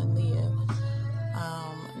 Rachel and Leah.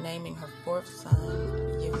 Naming her fourth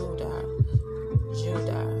son Judah.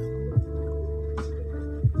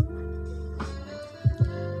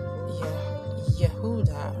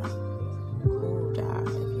 Yehuda,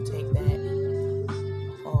 if you take that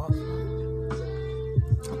off,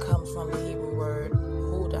 it comes from the Hebrew word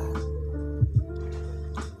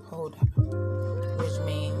Hoda, which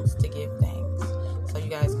means to give thanks. So you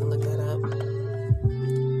guys can look that up,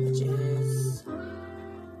 which is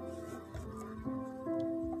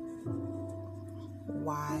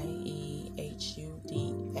Yehuda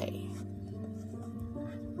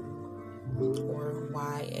or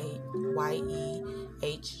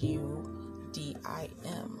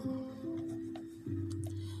Yehudim.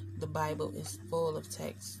 The Bible is full of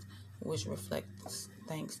texts which reflects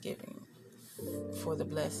thanksgiving for the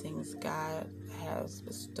blessings God has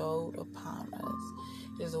bestowed upon us.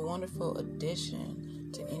 It is a wonderful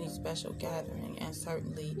addition to any special gathering and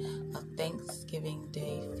certainly a Thanksgiving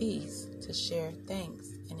Day feast to share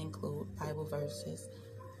thanks and include Bible verses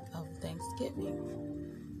of Thanksgiving.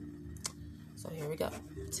 So here we go,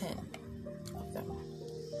 10 of them.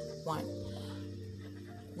 1.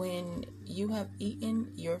 When you have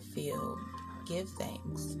eaten your fill, give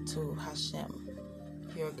thanks to Hashem,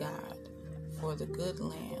 your God, for the good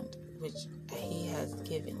land which He has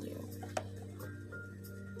given you.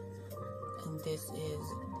 And this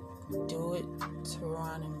is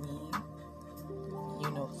Deuteronomy. You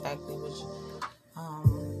know exactly which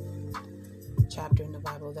chapter in the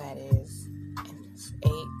Bible that is. And it's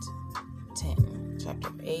 8:10.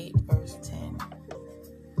 chapter 8, verse 10.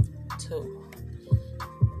 2.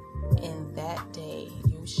 In that day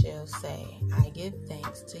you shall say, I give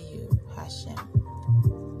thanks to you, Hashem.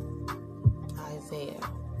 Isaiah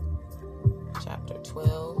chapter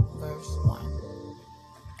 12, verse 1.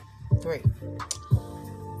 3.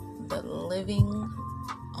 The living,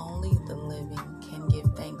 only the living can give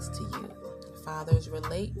thanks to you. Fathers,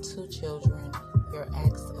 relate to children your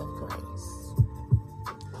acts of grace.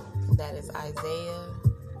 And that is Isaiah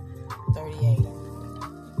 38,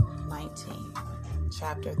 19.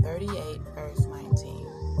 Chapter 38, verse 19.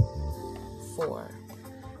 4.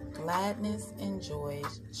 Gladness and joy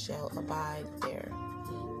shall abide there,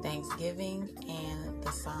 thanksgiving and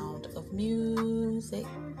the sound of music.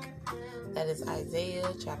 That is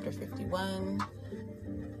Isaiah chapter 51,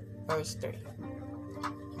 verse 3.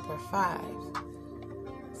 Number 5.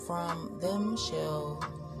 From them shall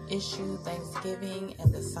issue thanksgiving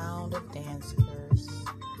and the sound of dancers.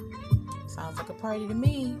 Sounds like a party to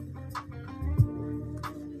me.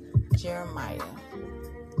 Jeremiah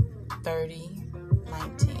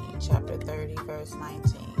 30:19, chapter 30, verse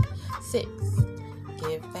 19. 6.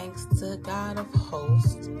 Give thanks to God of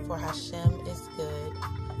hosts, for Hashem is good,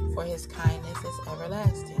 for his kindness is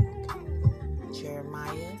everlasting.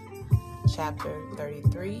 Jeremiah chapter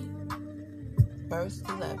 33, verse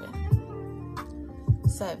 11.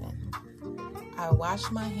 7. I wash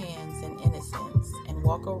my hands in innocence and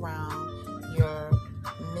walk around your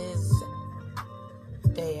Mizbeach,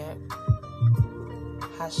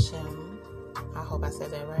 Hashem, I hope I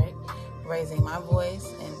said that right, raising my voice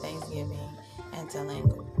in thanksgiving and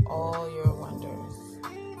telling all your wonders.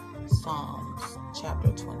 Psalms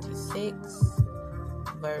chapter 26,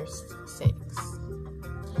 verse 6.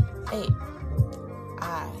 8.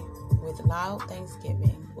 I, with loud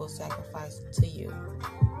thanksgiving, will sacrifice to you.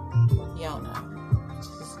 Jonah,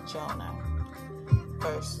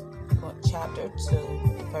 chapter 2,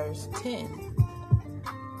 verse 10.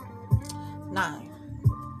 9.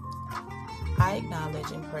 I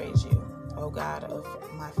acknowledge and praise you, O God of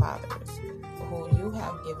my fathers, who you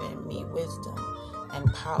have given me wisdom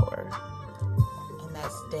and power. And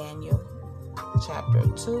that's Daniel chapter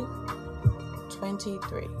 2,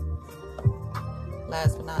 23.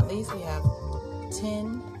 Last but not least, we have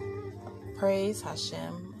 10. Praise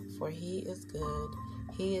Hashem, for he is good.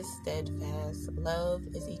 He is steadfast. Love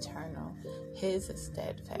is eternal. His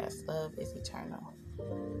steadfast love is eternal.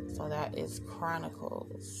 So that is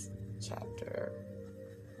Chronicles chapter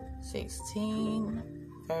 16,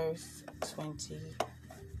 verse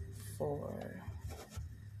 24.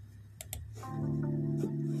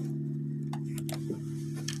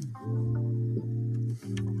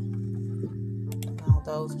 Now,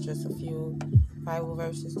 those are just a few Bible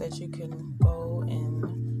verses that you can go and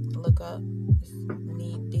look up if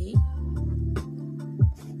need be.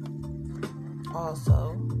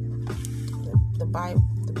 Also, the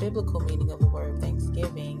biblical meaning of the word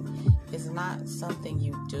Thanksgiving is not something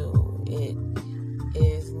you do. It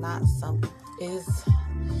is not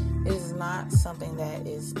something that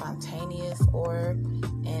is spontaneous or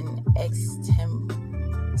an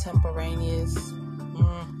extemporaneous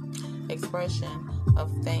expression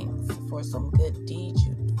of thanks for some good deed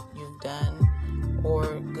you've done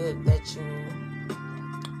or good that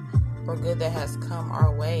has come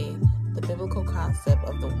our way. The biblical concept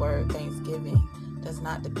of the word Thanksgiving does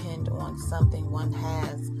not depend on something one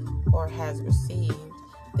has or has received.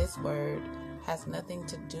 This word has nothing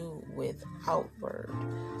to do with outward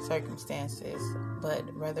circumstances, but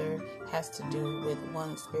rather has to do with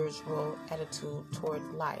one's spiritual attitude toward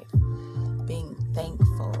life. Being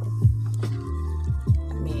thankful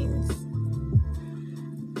means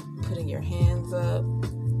putting your hands up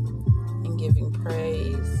and giving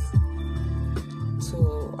praise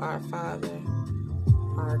to our Father,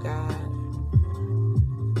 our God,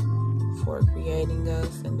 for creating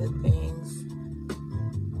us and the things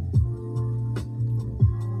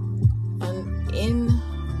in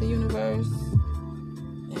the universe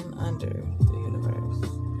and under the universe.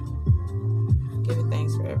 Giving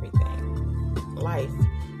thanks for everything. Life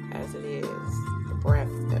as it is, the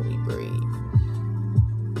breath that we breathe,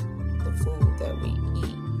 the food that we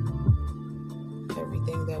eat,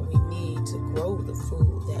 everything that we need to grow the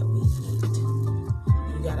food that we eat.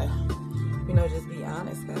 You gotta, just be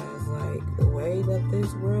honest, guys. Like, the way that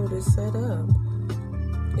this world is set up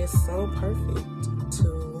is so perfect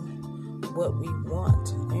to what we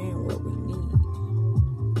want and what we need.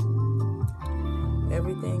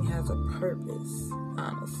 Everything has a purpose,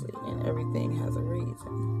 honestly, and everything has a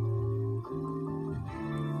reason.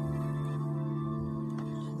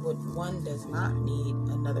 What one does not need,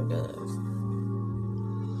 another does.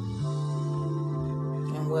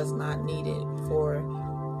 was not needed for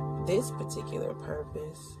this particular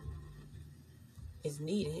purpose is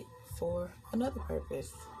needed for another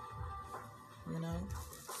purpose, you know?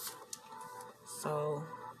 So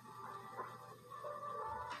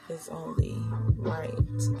it's only right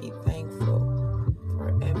to be thankful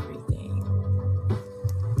for everything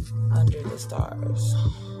under the stars,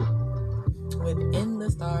 within the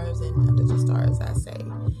stars and under the stars, I say.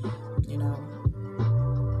 You know,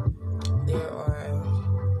 there are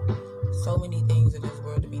so many things in this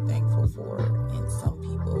world to be thankful for, and some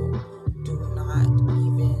people do not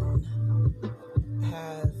even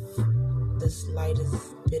have the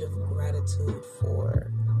slightest bit of gratitude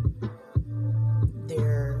for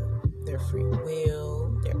their free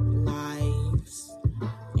will, their lives,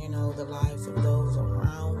 you know, the lives of those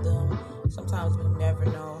around them. Sometimes we never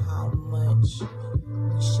know how much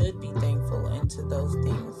we should be thankful until those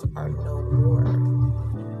things are no more.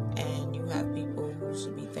 And you have people who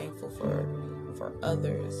should be thankful for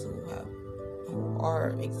others who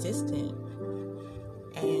are existent,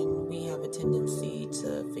 and we have a tendency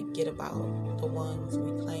to forget about the ones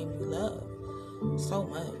we claim we love so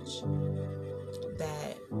much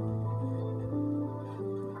that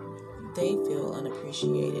they feel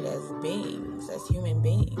unappreciated as beings, as human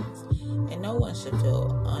beings. And no one should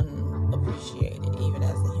feel unappreciated, even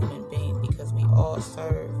as a human being, because we all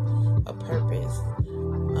serve a purpose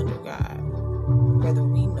under God, whether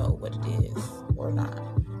we know what it is or not.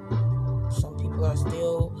 Some people are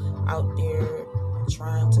still out there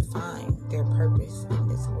trying to find their purpose in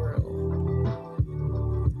this world.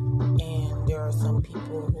 And there are some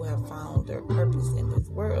people who have found their purpose in this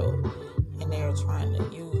world, and they're trying to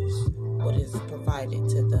use what is provided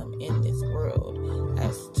to them in this world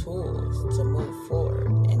as tools to move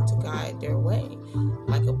forward and to guide their way,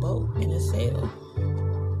 like a boat in a sail.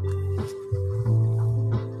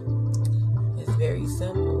 It's very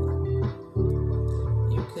simple.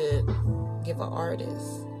 You could give an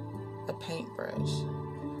artist a paintbrush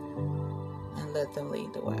and let them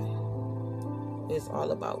lead the way. It's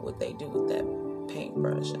all about what they do with that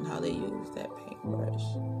paintbrush and how they use that paintbrush.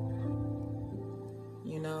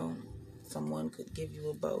 You know, someone could give you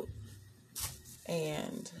a boat,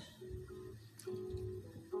 and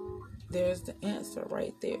there's the answer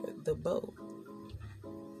right there, the boat.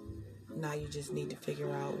 Now you just need to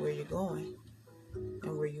figure out where you're going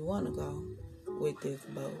and where you want to go with this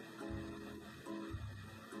boat.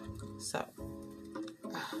 So,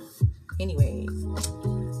 anyways,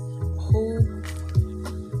 who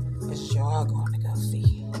is y'all going to go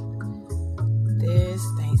see this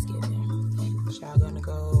Thanksgiving? Y'all going to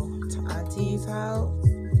go to Auntie's house?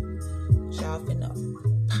 Y'all finna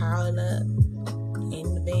pile up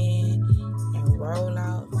in the van and roll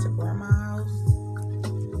out to Grandma's house?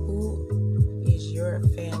 Who is your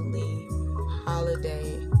family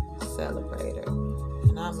holiday celebrator?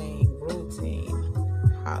 And I mean routine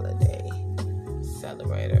holiday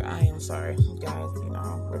celebrator. I am sorry, guys, you know,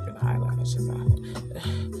 I'm ripping the eyelashes out.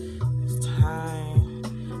 It's time.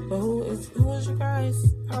 But who is your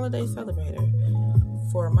guys' holiday celebrator?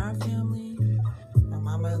 For my family, when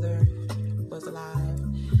my mother was alive,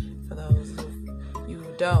 for those of you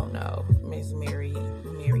who don't know, Miss Mary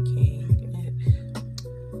King,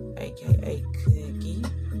 aka Cookie.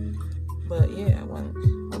 But yeah, when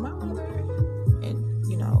my mother, and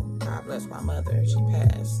you know, God bless my mother, she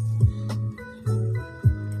passed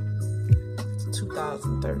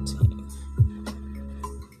 2013,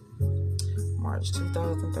 March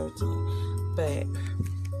 2013. But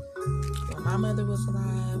when my mother was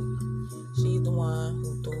alive, she's the one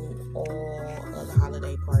who threw all of the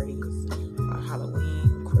holiday parties,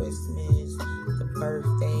 Halloween, Christmas, the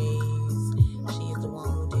birthdays. She's the one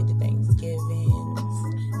who did the Thanksgivings,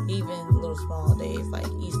 even little small days like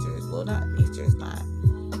Easter's. Well, not Easter's, not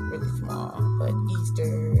really small, but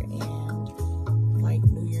Easter and like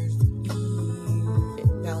New Year's Eve,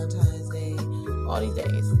 Valentine's Day, all these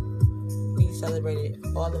days. We celebrated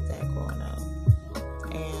all of that growing up.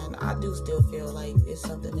 And I do still feel like it's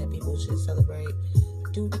something that people should celebrate.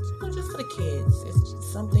 Do, you know, just for the kids. It's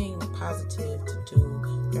just something positive to do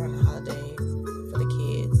during the holidays for the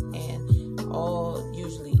kids. And all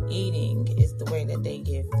usually eating is the way that they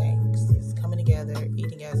give thanks. It's coming together,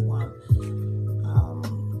 eating as one.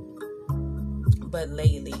 But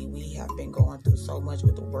lately, we have been going through so much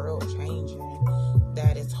with the world changing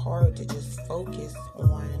that it's hard to just focus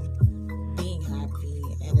on being happy.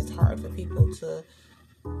 And it's hard for people to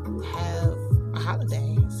have a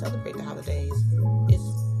holiday, celebrate the holidays.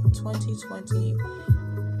 It's 2020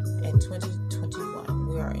 and 2021.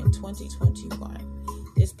 We are in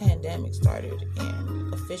 2021. This pandemic started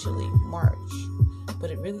in officially March but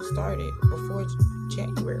it really started before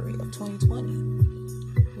January of 2020.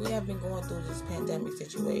 We have been going through this pandemic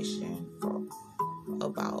situation for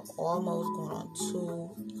about almost going on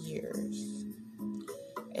 2 years.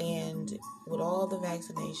 And with all the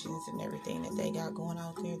vaccinations and everything that they got going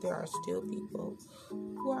out there are still people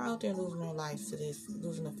who are out there losing their lives to this,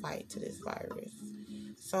 losing the fight to this virus.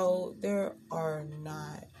 So there are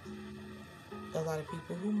not a lot of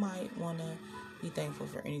people who might want to be thankful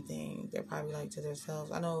for anything. They're probably like to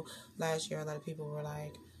themselves. I know last year a lot of people were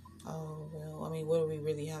like, oh, well, I mean, what do we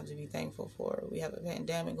really have to be thankful for? We have a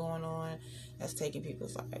pandemic going on that's taking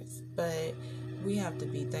people's lives. But we have to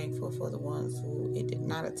be thankful for the ones who it did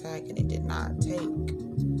not attack and it did not take.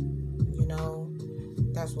 You know,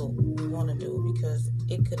 that's what we want to do, because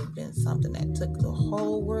it could have been something that took the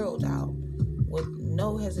whole world out with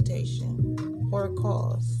no hesitation or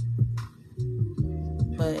cause.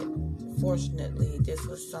 But fortunately, this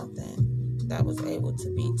was something that was able to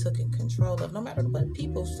be taken control of, no matter what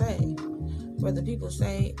people say. Whether people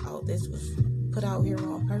say, oh, this was put out here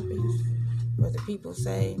on purpose, whether people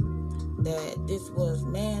say that this was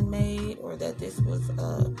man-made or that this was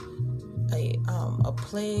a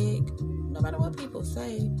plague, no matter what people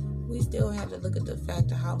say, we still have to look at the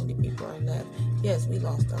fact of how many people are left. Yes, we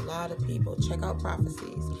lost a lot of people. Check out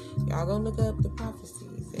prophecies. Y'all go look up the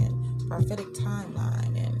prophecies and prophetic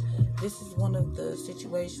timeline, and this is one of the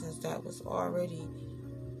situations that was already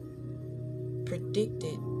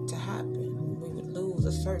predicted to happen. We would lose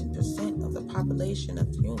a certain percent of the population of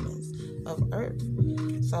humans of Earth.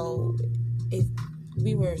 So if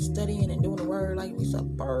we were studying and doing the word like we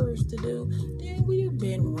supposed to do, then we've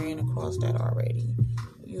been ran across that already.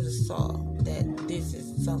 You just saw that this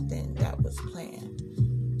is something that was planned.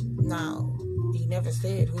 Now, he never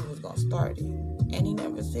said who was going to start it, and he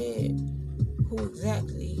never said who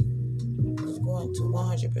exactly was going to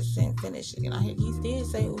 100% finish it. And he did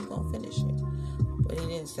say who was going to finish it, but he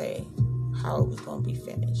didn't say how it was going to be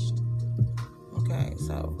finished. Okay,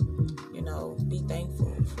 so, you know, be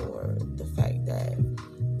thankful for the fact that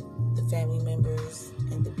the family members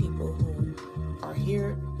and the people who are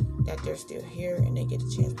here, that they're still here and they get a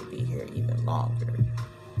chance to be here even longer.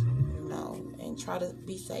 You know, and try to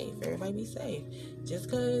be safe. Everybody be safe. Just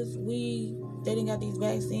because they didn't got these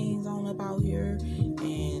vaccines on up out here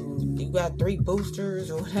and you got 3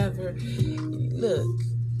 boosters or whatever, look,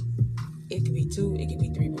 it could be 2, it could be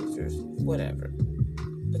 3 boosters, whatever.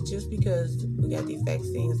 But just because we got these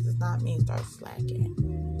vaccines does not mean start slacking.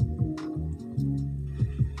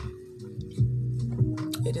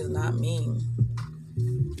 It does not mean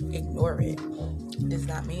ignore it. It does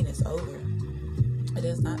not mean it's over. It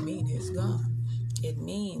does not mean it's gone. It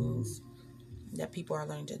means that people are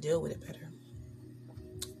learning to deal with it better.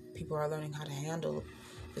 People are learning how to handle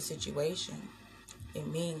the situation. It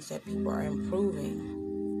means that people are improving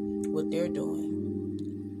what they're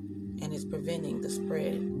doing, and it's preventing the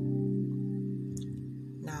spread.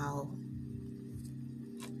 Now,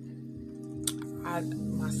 I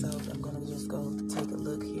myself am going to just go take a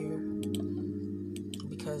look here,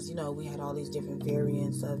 because, you know, we had all these different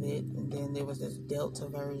variants of it, and then there was this Delta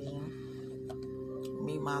version.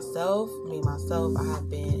 Me myself, I have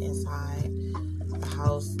been inside the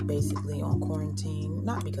house basically on quarantine,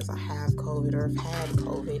 not because I have COVID or have had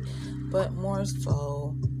COVID, but more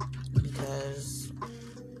so because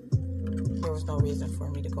there was no reason for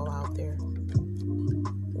me to go out there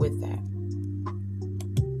with that.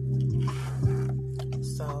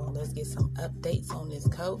 So let's get some updates on this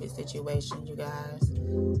COVID situation, you guys.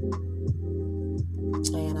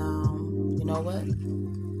 And you know what?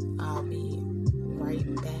 I'll be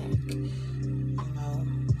right back. You know,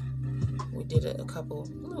 we did a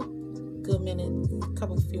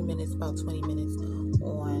few minutes, about 20 minutes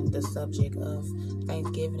on the subject of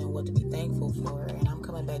Thanksgiving and what to be thankful for. And I'm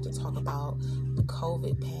coming back to talk about the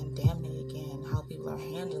COVID pandemic and how people are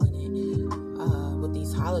handling it with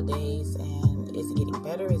these holidays. And is it getting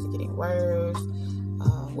better? Is it getting worse?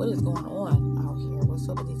 What is going on out here? What's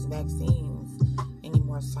up with these vaccines? Any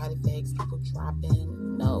more side effects? People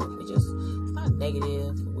dropping? No, it's not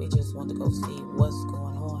negative. We just want to go see what's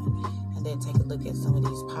going on, and then take a look at some of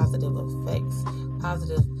these positive effects,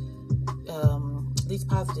 these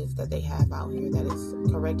positives that they have out here that is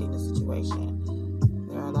correcting the situation.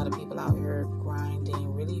 There are a lot of people out here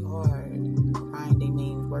grinding really hard. Grinding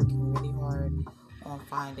means working really hard on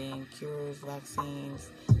finding cures, vaccines,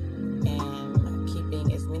 and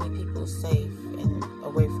keeping as many people safe and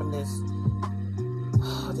away from this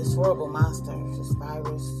horrible monster, this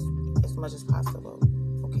virus, as much as possible.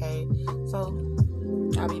 Okay, so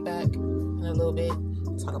I'll be back in a little bit,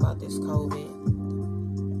 talk about this COVID,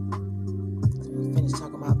 finish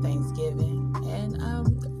talking about Thanksgiving, and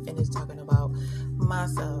just talking about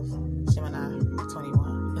myself, Gemini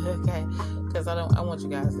 21. Okay, because I want you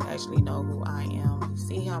guys to actually know who I am. You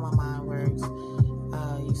see how my mind works.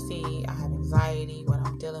 You see I have anxiety, what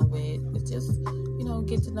I'm dealing with. It's just,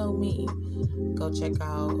 get to know me. Go check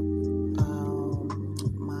out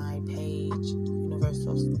my page,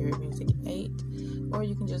 Universal Spirit Music 8, or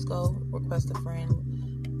you can just go request a friend.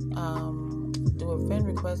 Do a friend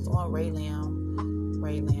request on Ray Lamb.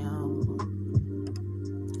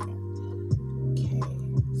 Okay,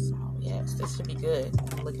 so yes, this should be good.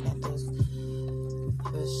 I'm looking at this.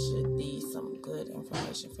 This should be some good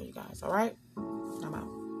information for you guys. All right, I'm out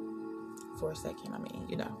for a second. I'm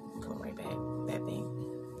coming right back. That thing.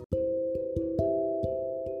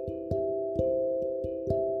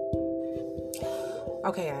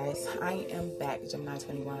 Okay, guys, I am back. Gemini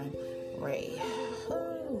 21, Ray,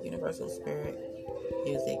 Universal Spirit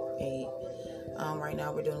Music 8. Right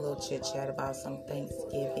now we're doing a little chit chat about some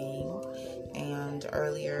Thanksgiving, and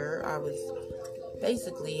earlier I was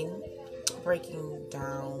basically breaking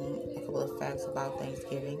down a couple of facts about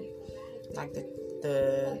Thanksgiving, like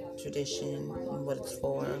the tradition and what it's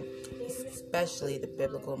for, especially the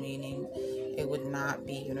biblical meaning. It would not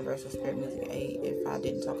be Universal Spirit Music 8 if I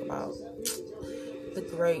didn't talk about the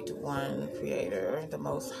Great One, Creator, the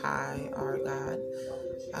Most High, our God.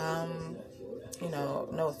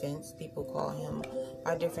 No offense, people call him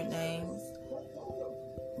by different names,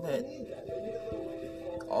 but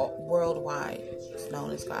worldwide it's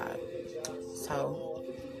known as God. So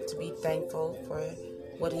to be thankful for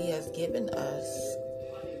what he has given us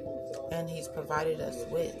and he's provided us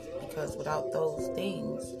with, because without those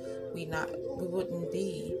things we wouldn't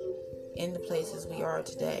be in the places we are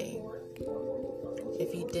today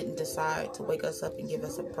if he didn't decide to wake us up and give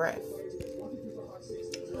us a breath.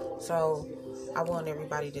 So I want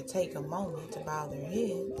everybody to take a moment to bow their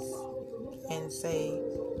heads and say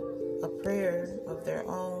a prayer of their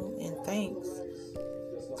own in thanks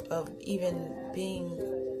of even being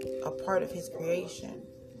a part of his creation,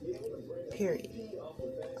 period.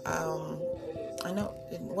 I know,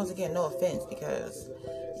 once again, no offense, because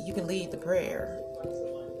you can lead the prayer.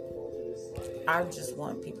 I just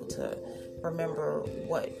want people to remember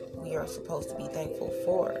what we are supposed to be thankful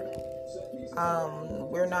for.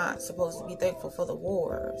 We're not supposed to be thankful for the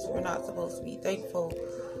wars. We're not supposed to be thankful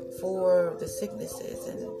for the sicknesses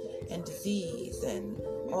and disease and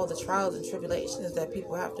all the trials and tribulations that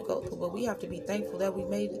people have to go through. But we have to be thankful that we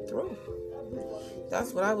made it through.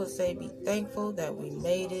 That's what I would say. Be thankful that we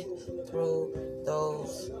made it through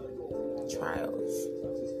those trials,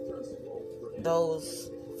 those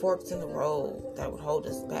forks in the road that would hold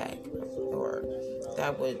us back or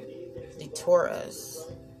that would detour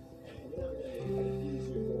us.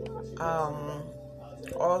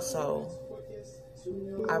 Also,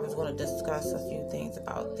 I was going to discuss a few things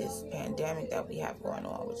about this pandemic that we have going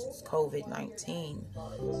on, which is COVID-19,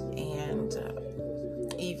 and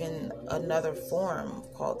even another form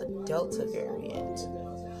called the Delta variant.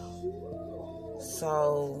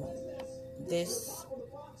 So this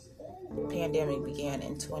pandemic began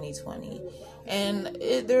in 2020, and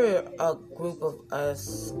there are a group of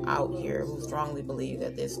us out here who strongly believe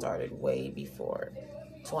that this started way before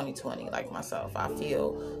 2020, like myself. I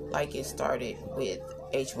feel like it started with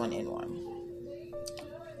H1N1.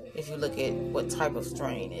 If you look at what type of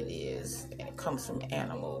strain it is, it comes from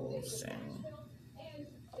animals and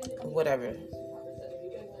whatever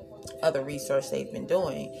other research they've been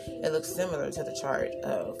doing, it looks similar to the chart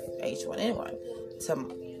of H1N1.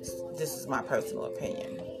 This is my personal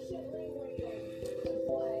opinion.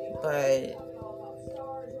 But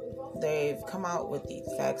they've come out with these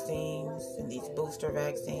vaccines and these booster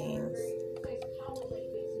vaccines.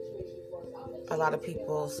 A lot of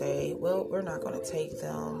people say, well, we're not going to take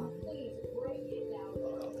them.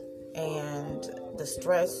 And the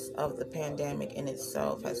stress of the pandemic in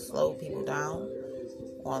itself has slowed people down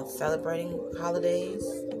on celebrating holidays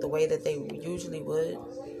the way that they usually would.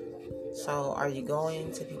 So are you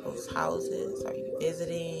going to people's houses? Are you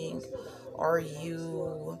visiting? Are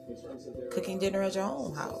you cooking dinner at your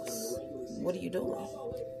own house? What are you doing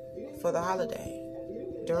for the holiday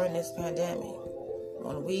during this pandemic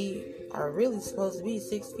when we are really supposed to be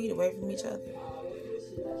 6 feet away from each other?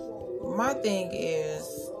 My thing is,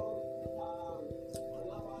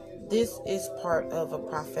 this is part of a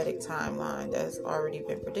prophetic timeline that's already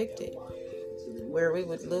been predicted, where we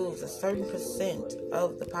would lose a certain percent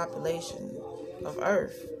of the population of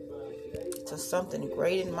Earth to something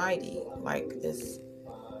great and mighty like this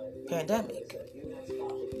pandemic.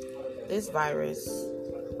 This virus,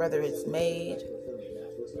 whether it's made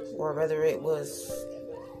or whether it was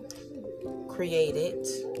created,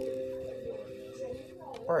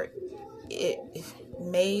 or it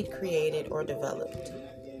made, created, or developed.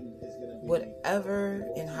 Whatever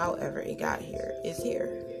and however it got here is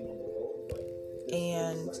here.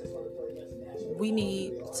 And we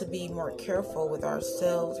need to be more careful with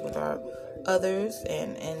ourselves, with our others,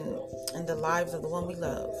 and the lives of the one we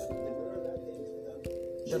love.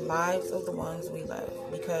 The lives of the ones we love.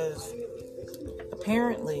 Because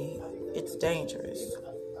apparently it's dangerous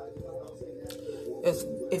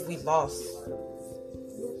if we lost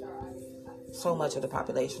so much of the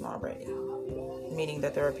population already. Meaning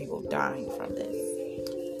that there are people dying from this.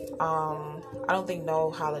 I don't think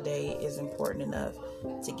no holiday is important enough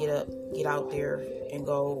to get out there and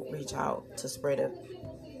go reach out to spread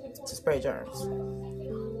germs.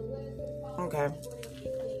 Okay.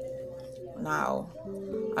 Now,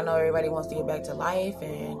 I know everybody wants to get back to life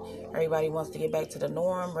and everybody wants to get back to the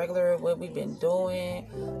norm, regular, what we've been doing.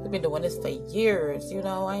 We've been doing this for years, you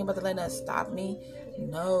know. I ain't about to let that stop me.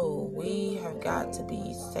 No, we have got to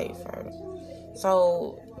be safer.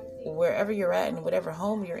 So, wherever you're at and whatever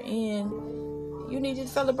home you're in, you need to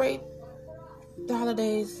celebrate the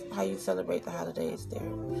holidays how you celebrate the holidays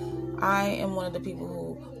there. I am one of the people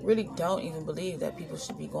who really don't even believe that people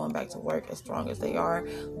should be going back to work as strong as they are.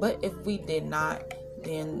 But if we did not,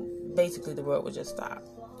 then basically the world would just stop.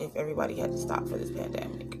 If everybody had to stop for this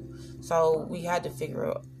pandemic. So we had to figure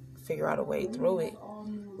out a way through it,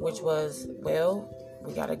 which was, well,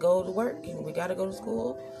 we got to go to work and we got to go to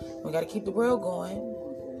school. We got to keep the world going.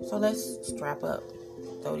 So let's strap up.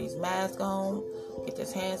 Throw these masks on. Get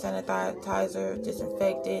this hand sanitizer,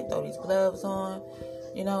 disinfect it. Throw these gloves on.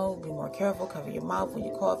 You know, be more careful. Cover your mouth when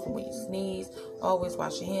you cough and when you sneeze. Always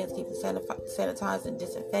wash your hands. Keep them sanitized and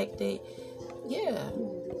disinfected. Yeah.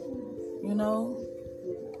 You know,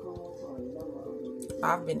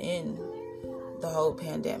 I've been in the whole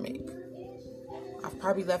pandemic. I've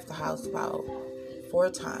probably left the house about 4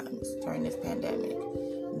 times during this pandemic.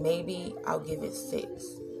 Maybe I'll give it 6.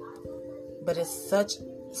 But it's such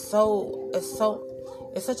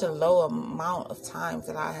a low amount of times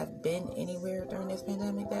that I have been anywhere during this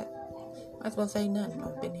pandemic that I was going to say none.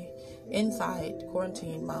 I've been inside,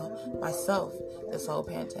 quarantined myself this whole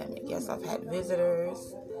pandemic. Yes, I've had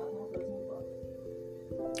visitors.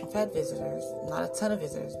 Not a ton of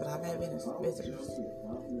visitors, but I've had visitors.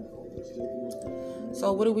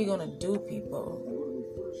 So what are we going to do, people?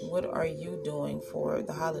 What are you doing for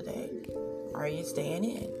the holiday? Are you staying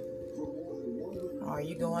in? Are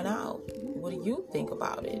you going out? What do you think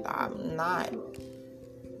about it? I'm not,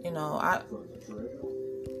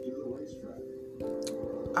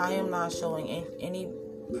 I am not showing any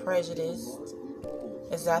prejudice.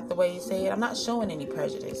 Is that the way you say it? I'm not showing any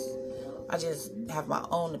prejudice. I just have my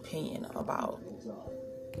own opinion about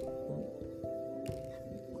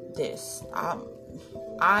this.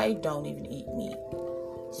 I don't even eat meat.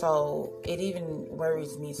 So it even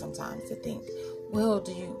worries me sometimes to think, well,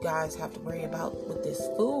 do you guys have to worry about with this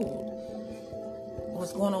food?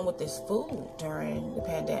 What's going on with this food during the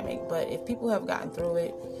pandemic? But if people have gotten through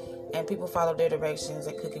it and people follow their directions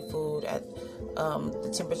at cooking food at the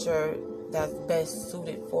temperature that's best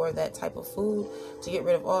suited for that type of food to get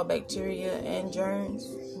rid of all bacteria and germs,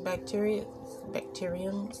 bacteriums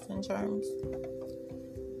and germs,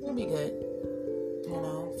 it'll be good.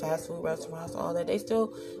 Fast food restaurants, all that, they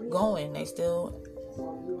still going, they still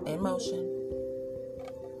in motion.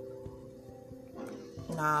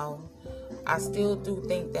 Now, I still do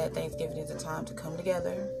think that Thanksgiving is a time to come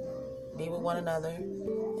together, be with one another,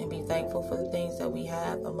 and be thankful for the things that we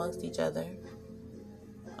have amongst each other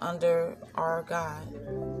under our God,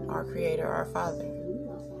 our Creator, our Father.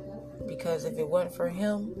 Because if it wasn't for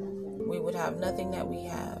Him, we would have nothing that we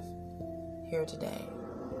have here today.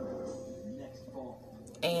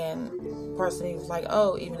 And personally, was like,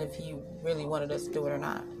 even if He really wanted us to do it or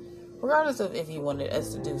not, regardless of if He wanted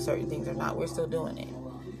us to do certain things or not, we're still doing it.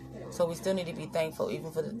 So we still need to be thankful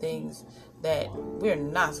even for the things that we're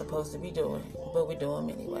not supposed to be doing, but we do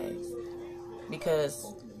them anyways.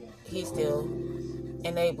 Because He still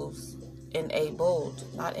enabled,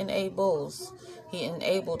 not enables. He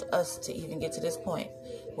enabled us to even get to this point,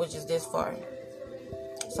 which is this far.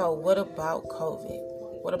 So what about COVID?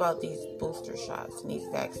 What about these booster shots and these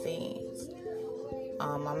vaccines?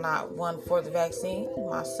 I'm not one for the vaccine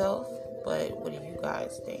myself, but what do you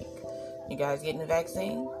guys think? You guys getting the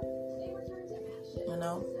vaccine?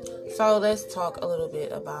 So let's talk a little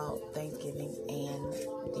bit about Thanksgiving and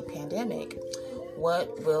the pandemic.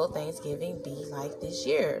 What will Thanksgiving be like this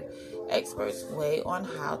year? Experts weigh on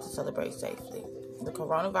how to celebrate safely. The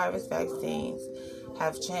coronavirus vaccines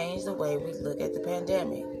have changed the way we look at the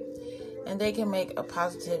pandemic. and they can make a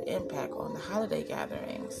positive impact on the holiday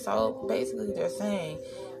gathering. So basically they're saying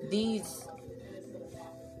these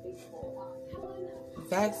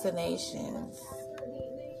vaccinations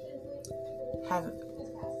have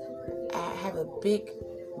a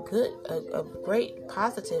great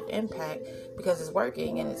positive impact because it's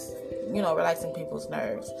working and it's, relaxing people's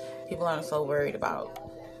nerves. People aren't so worried about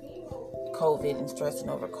COVID and stressing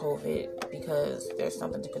over COVID because there's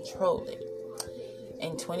something to control it.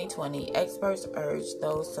 In 2020, experts urged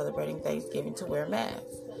those celebrating Thanksgiving to wear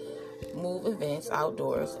masks, move events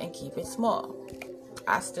outdoors, and keep it small.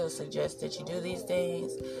 I still suggest that you do these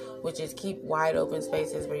things, which is keep wide open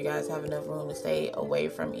spaces where you guys have enough room to stay away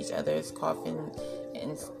from each other's coughing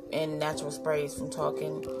and natural sprays from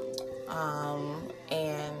talking.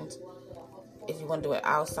 And if you want to do it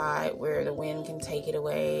outside where the wind can take it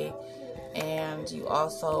away, and you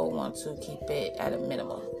also want to keep it at a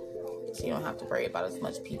minimum so you don't have to worry about as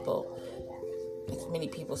many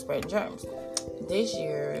people spreading germs. This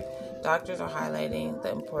year, doctors are highlighting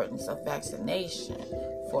the importance of vaccination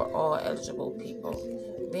for all eligible people.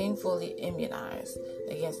 Being fully immunized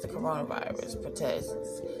against the coronavirus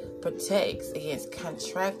protects against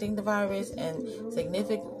contracting the virus and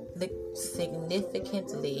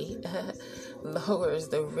significantly lowers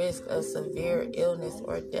the risk of severe illness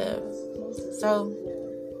or death. So,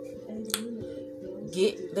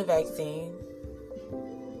 get the vaccine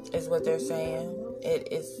is what they're saying.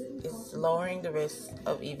 It's lowering the risk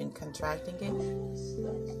of even contracting it,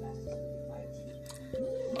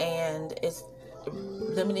 and it's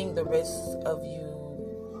limiting the risk of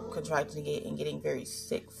you contracting it and getting very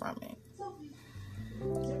sick from it.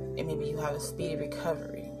 And maybe you have a speedy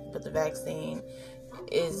recovery. But the vaccine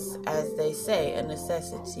is, as they say, a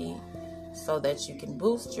necessity so that you can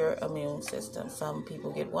boost your immune system. Some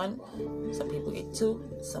people get 1, some people get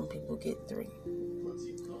 2, some people get 3.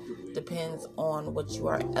 Depends on what you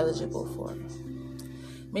are eligible for.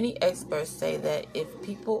 Many experts say that if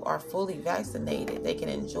people are fully vaccinated, they can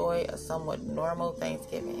enjoy a somewhat normal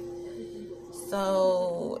Thanksgiving.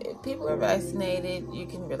 So if people are vaccinated, you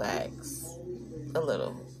can relax a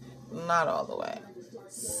little, not all the way.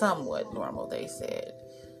 Somewhat normal, they said.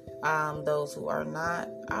 Those who are not,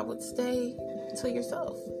 I would stay to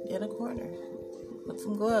yourself in a corner with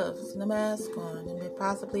some gloves and a mask on and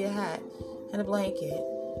possibly a hat and a blanket.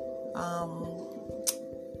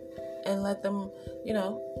 And let them,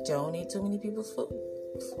 don't eat too many people's food.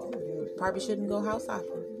 Probably shouldn't go house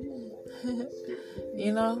hopping.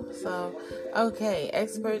 So, okay,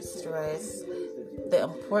 experts stress the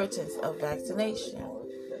importance of vaccination.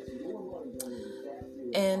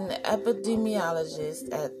 An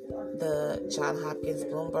epidemiologist at the Johns Hopkins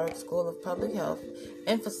Bloomberg School of Public Health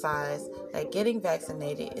emphasized that getting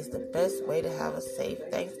vaccinated is the best way to have a safe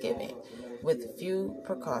Thanksgiving with few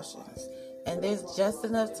precautions. And there's just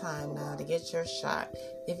enough time now to get your shot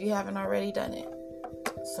if you haven't already done it.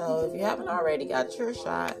 So if you haven't already got your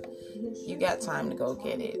shot, you got time to go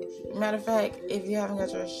get it. Matter of fact, if you haven't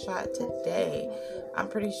got your shot today, I'm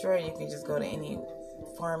pretty sure you can just go to any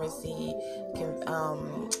pharmacy,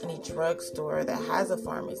 any drugstore that has a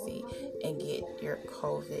pharmacy and get your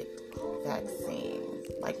COVID vaccine,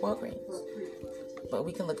 like Walgreens. But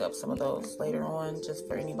we can look up some of those later on just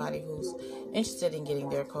for anybody who's interested in getting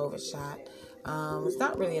their COVID shot. It's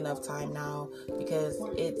not really enough time now because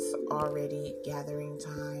it's already gathering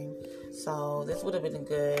time. So this would have been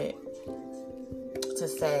good to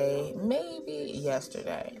say maybe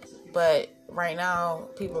yesterday. But right now,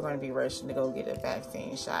 people are going to be rushing to go get a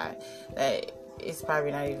vaccine shot that is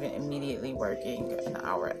probably not even immediately working an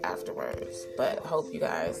hour afterwards. But hope you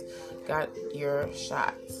guys got your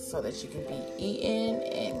shots so that you can be eating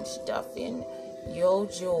and stuffing your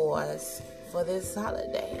jaws for this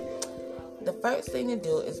holiday. The first thing to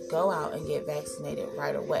do is go out and get vaccinated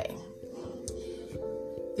right away.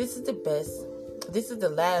 This is the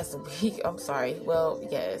last week. I'm sorry. Well,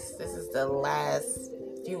 yes, this is the last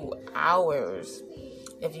few hours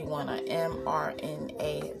if you want an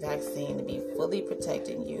mRNA vaccine to be fully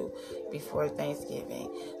protecting you before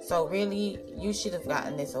Thanksgiving. So really, you should have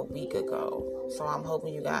gotten this a week ago. So I'm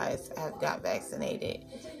hoping you guys have got vaccinated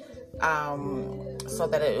so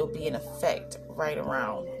that it will be in effect right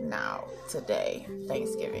around now, today,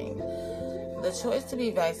 Thanksgiving. The choice to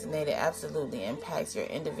be vaccinated absolutely impacts your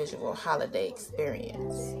individual holiday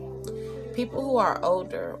experience. People who are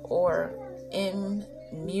older or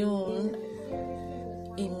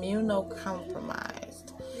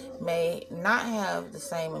immunocompromised may not have the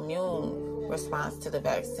same immune response to the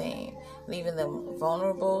vaccine, leaving them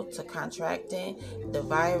vulnerable to contracting the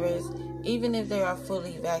virus even if they are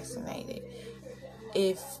fully vaccinated.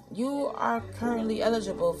 if you are currently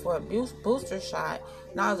eligible for a booster shot,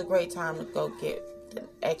 now is a great time to go get an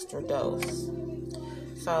extra dose.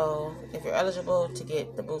 So if you're eligible to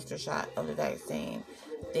get the booster shot of the vaccine,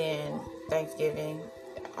 then Thanksgiving,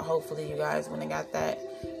 hopefully you guys when they got that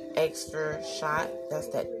extra shot, that's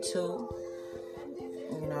that 2,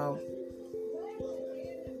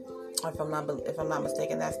 if I'm not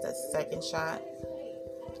mistaken, that's the second shot.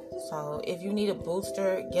 So if you need a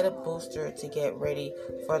booster, get a booster to get ready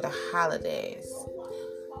for the holidays.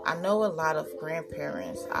 I know a lot of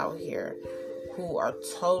grandparents out here who are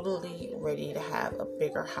totally ready to have a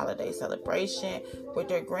bigger holiday celebration with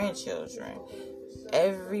their grandchildren.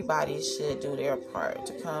 Everybody should do their part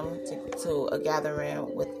to come to a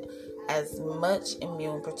gathering with as much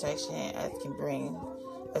immune protection as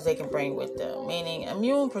they can bring with them. Meaning,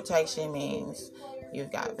 immune protection means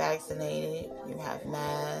you've got vaccinated, you have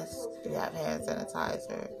masks, you have hand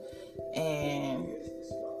sanitizer, and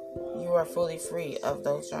you are fully free of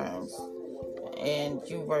those germs. And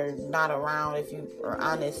you were not around, if you are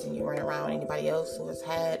honest, and you weren't around anybody else who has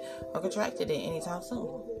had or contracted it anytime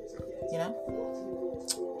soon.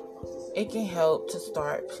 It can help to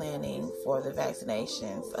start planning for the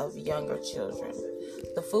vaccinations of younger children.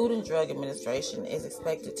 The Food and Drug Administration is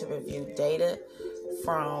expected to review data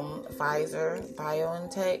from Pfizer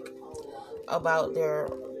BioNTech about their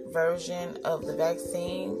version of the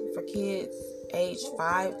vaccine for kids aged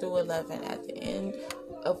 5 through 11 at the end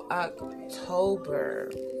of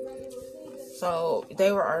October. So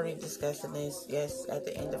they were already discussing this, yes, at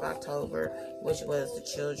the end of October, which was the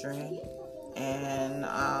children, and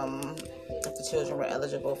if the children were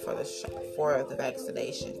eligible for the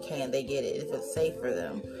vaccination, can they get it if it's safe for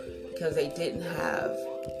them, because they didn't have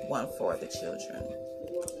one for the children.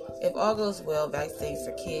 If all goes well, vaccines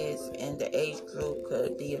for kids in the age group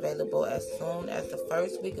could be available as soon as the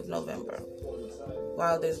first week of November.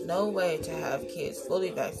 While there's no way to have kids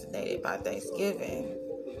fully vaccinated by Thanksgiving,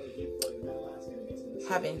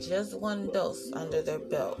 having just one dose under their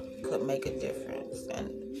belt could make a difference.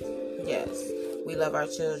 And yes, we love our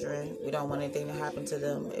children. We don't want anything to happen to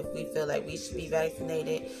them. If we feel like we should be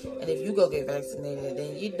vaccinated, and if you go get vaccinated,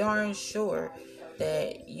 then you darn sure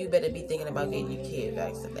that you better be thinking about getting your kid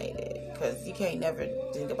vaccinated, because you can't never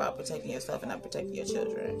think about protecting yourself and not protecting your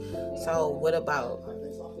children. So what about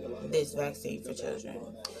this vaccine for children?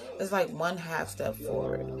 It's like one half step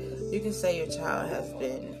forward. You can say your child has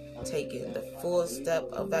been taking the full step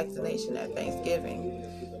of vaccination at Thanksgiving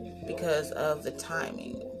because of the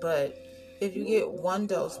timing, but if you get one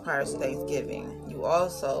dose prior to Thanksgiving, you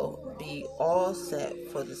also be all set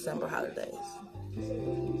for December holidays.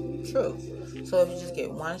 True. So if you just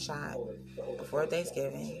get one shot before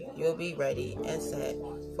Thanksgiving, you'll be ready and set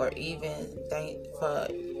for for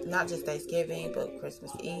not just Thanksgiving, but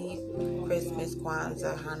Christmas Eve, Christmas,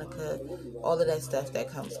 Kwanzaa, Hanukkah, all of that stuff that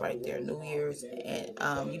comes right there. New Year's and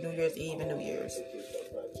New Year's Eve and New Year's.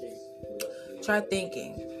 Try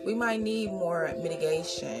thinking. We might need more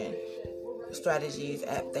mitigation strategies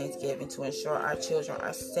at Thanksgiving to ensure our children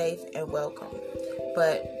are safe and welcome.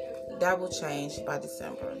 But that will change by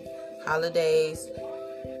December. Holidays,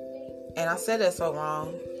 and I said that so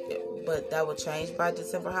wrong, but that will change by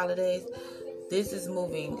December holidays. This is a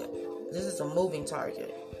moving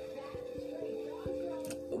target.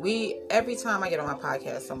 Every time I get on my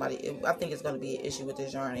podcast, I think it's going to be an issue with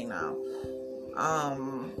this journey now.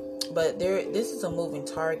 But this is a moving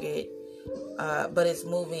target, but it's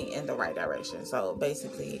moving in the right direction. So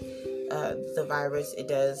basically, the virus, it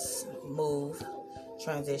does move,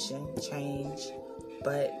 transition, change,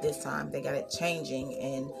 but this time they got it changing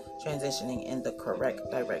and transitioning in the correct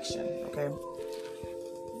direction, okay?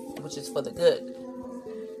 Which is for the good.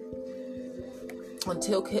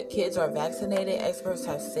 Until kids are vaccinated, experts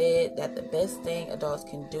have said that the best thing adults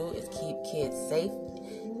can do is keep kids safe.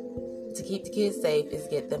 To keep the kids safe is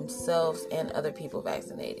get themselves and other people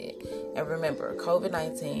vaccinated. And remember,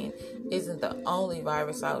 COVID-19 isn't the only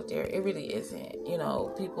virus out there. It really isn't.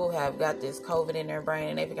 People have got this COVID in their brain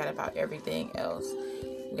and they forgot about everything else.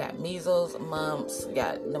 You got measles, mumps, you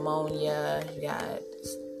got pneumonia, you got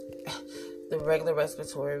the regular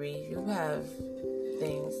respiratory. You have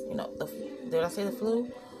things, did I say the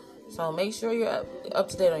flu? So make sure you're up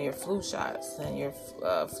to date on your flu shots and your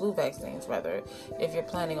flu vaccines, rather, if you're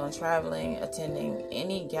planning on traveling, attending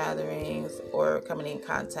any gatherings, or coming in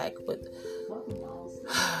contact with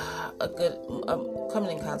a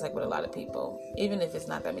lot of people, even if it's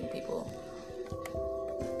not that many people.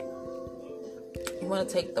 You want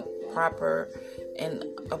to take the proper and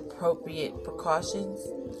appropriate precautions.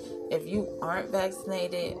 If you aren't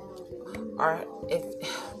vaccinated,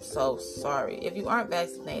 so sorry. If you aren't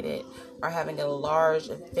vaccinated or having a large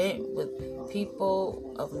event with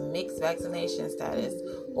people of mixed vaccination status,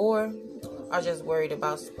 or are just worried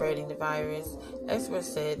about spreading the virus, experts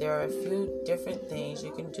said there are a few different things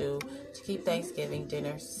you can do to keep Thanksgiving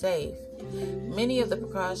dinner safe. Many of the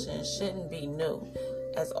precautions shouldn't be new.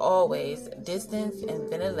 As always, distance and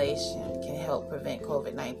ventilation can help prevent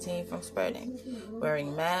COVID-19 from spreading.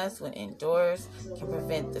 Wearing masks when indoors can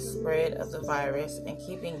prevent the spread of the virus, and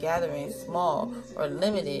keeping gatherings small or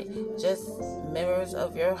limited, just members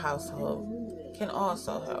of your household, can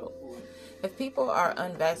also help. If people are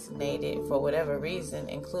unvaccinated for whatever reason,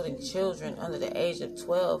 including children under the age of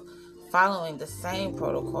 12, following the same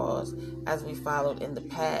protocols as we followed in the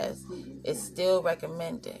past is still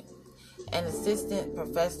recommended. An assistant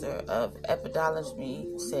professor of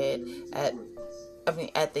epidemiology said at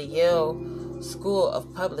the Yale School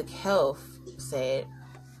of Public Health said,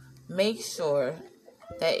 make sure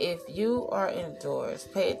that if you are indoors,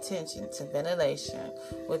 pay attention to ventilation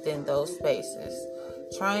within those spaces.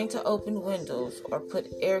 Trying to open windows or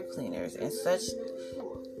put air cleaners and such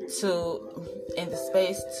in the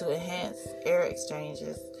space to enhance air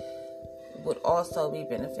exchanges would also be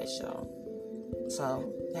beneficial.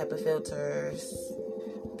 So, HEPA filters,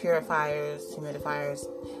 purifiers, humidifiers,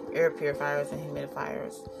 air purifiers and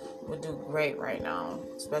humidifiers would do great right now,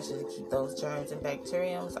 especially to keep those germs and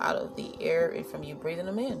bacteriums out of the air and from you breathing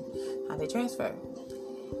them in, how they transfer.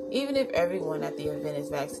 Even if everyone at the event is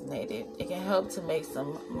vaccinated, it can help to make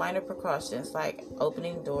some minor precautions like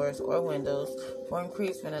opening doors or windows for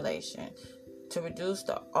increased ventilation to reduce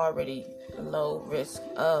the already low risk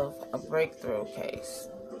of a breakthrough case.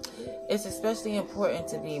 It's especially important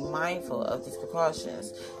to be mindful of these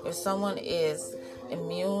precautions if someone is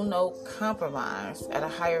immunocompromised at a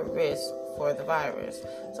higher risk for the virus.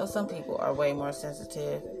 So some people are way more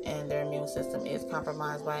sensitive and their immune system is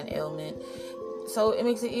compromised by an ailment. So it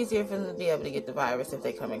makes it easier for them to be able to get the virus if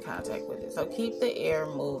they come in contact with it. So keep the air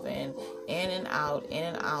moving, in and out,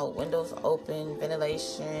 windows open,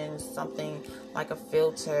 ventilation, something like a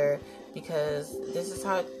filter, because this is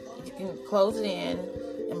how you can close it in,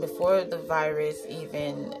 and before the virus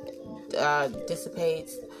even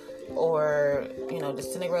dissipates or,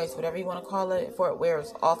 disintegrates, whatever you want to call it, before it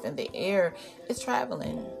wears off in the air, it's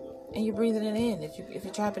traveling. And you're breathing it in. If you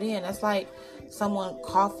trap it in, that's like someone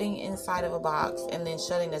coughing inside of a box and then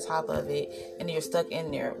shutting the top of it, and you're stuck in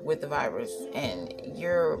there with the virus, and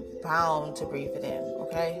you're bound to breathe it in,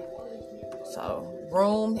 okay? So,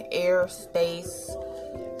 room, air, space,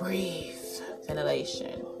 breathe,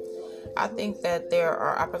 ventilation. I think that there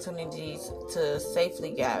are opportunities to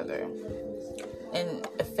safely gather. An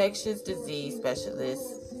infectious disease specialist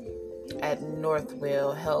at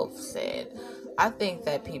Northwell Health said, I think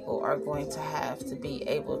that people are going to have to be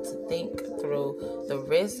able to think through the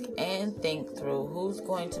risk and think through who's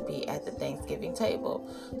going to be at the Thanksgiving table.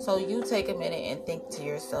 So you take a minute and think to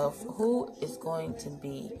yourself, who is going to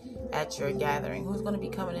be at your gathering? Who's going to be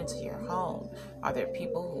coming into your home? Are there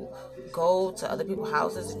people who go to other people's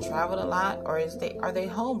houses and travel a lot, or are they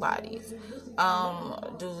homebodies?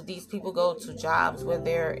 Do these people go to jobs where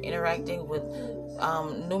they're interacting with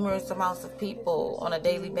numerous amounts of people on a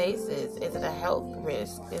daily basis? Is it a health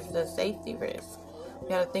risk? Is it a safety risk? You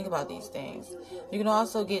got to think about these things. You can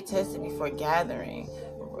also get tested before the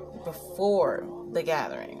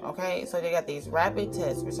gathering, okay? So they got these rapid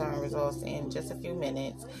test return results in just a few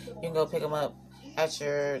minutes. You can go pick them up at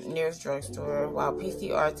your nearest drugstore, while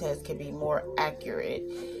PCR tests can be more accurate.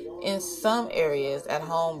 In some areas,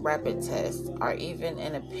 at-home rapid tests are even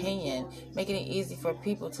an opinion, making it easy for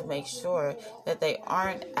people to make sure that they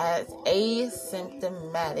aren't as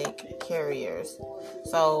asymptomatic carriers.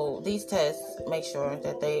 So these tests make sure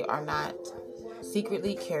that they are not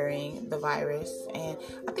secretly carrying the virus. And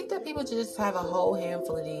I think that people just have a whole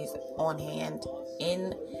handful of these on hand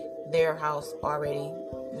in their house already,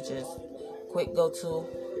 which is quick go-to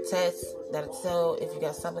tests that'll tell if you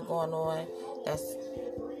got something going on that's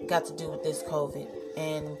got to do with this COVID.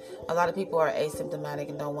 And a lot of people are asymptomatic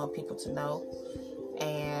and don't want people to know.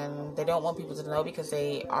 And they don't want people to know because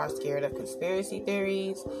they are scared of conspiracy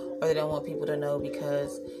theories, or they don't want people to know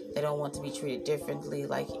because they don't want to be treated differently,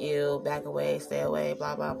 like ill, back away, stay away,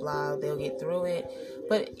 blah, blah, blah. They'll get through it.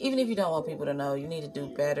 But even if you don't want people to know, you need to do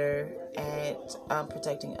better at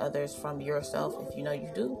protecting others from yourself if you know you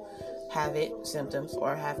do have symptoms,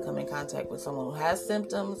 or have come in contact with someone who has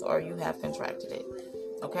symptoms, or you have contracted it.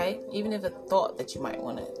 Okay? Even if a thought that you might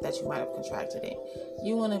have contracted it,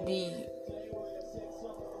 you want to be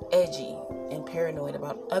edgy and paranoid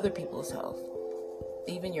about other people's health,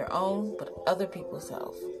 even your own, but other people's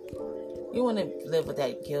health. You want to live with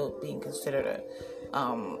that guilt, being considered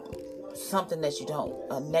something that you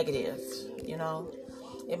don't, negative,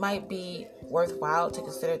 It might be worthwhile to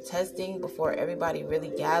consider testing before everybody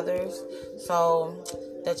really gathers so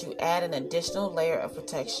that you add an additional layer of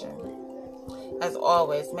protection. As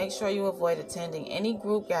always, make sure you avoid attending any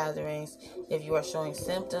group gatherings if you are showing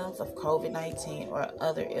symptoms of COVID-19 or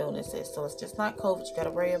other illnesses. So it's just not COVID you got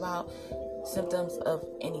to worry about. Symptoms of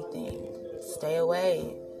anything. Stay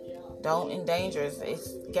away. Don't endanger.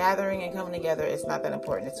 It's gathering and coming together. It's not that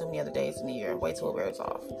important. There's too many other days in the year. Wait till it wears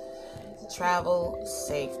off. Travel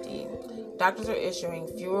safety. Doctors are issuing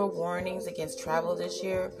fewer warnings against travel this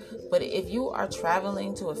year, but if you are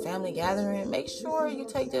traveling to a family gathering, make sure you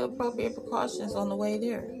take the appropriate precautions on the way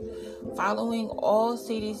there. Following all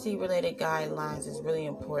CDC-related guidelines is really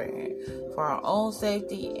important for our own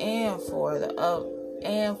safety and for that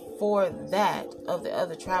of the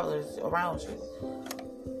other travelers around you.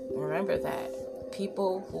 Remember that.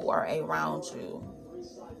 People who are around you.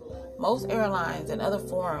 Most airlines and other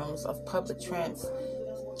forms of public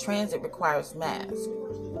transit requires masks.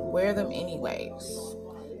 Wear them anyways.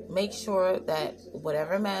 Make sure that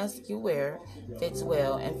whatever mask you wear fits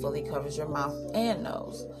well and fully covers your mouth and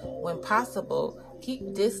nose. When possible,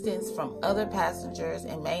 keep distance from other passengers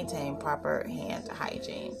and maintain proper hand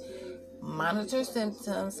hygiene. Monitor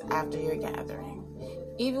symptoms after your gathering.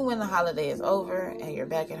 Even when the holiday is over and you're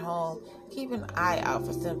back at home, keep an eye out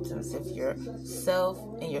for symptoms if yourself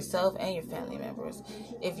and your family members.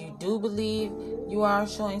 If you do believe you are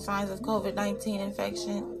showing signs of COVID-19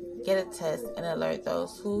 infection, get a test and alert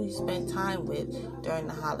those who you spend time with during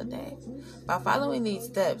the holiday. By following these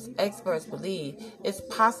steps, experts believe it's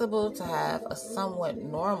possible to have a somewhat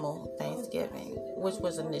normal Thanksgiving, which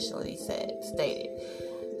was initially stated.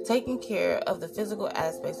 Taking care of the physical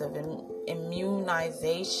aspects of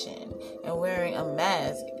immunization and wearing a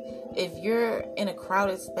mask. If you're in a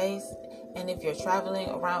crowded space and if you're traveling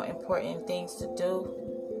around important things to do,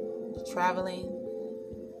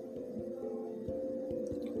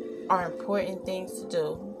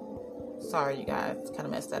 Sorry, you guys, kind of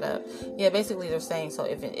messed that up. Yeah, basically they're saying, so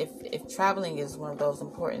if traveling is one of those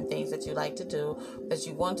important things that you like to do, that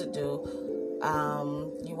you want to do,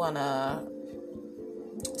 you want to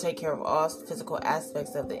take care of all physical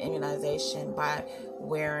aspects of the immunization by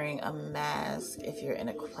wearing a mask if you're in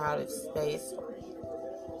a crowded space,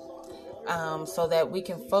 so that we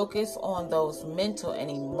can focus on those mental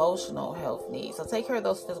and emotional health needs. So take care of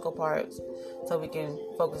those physical parts so we can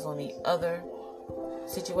focus on the other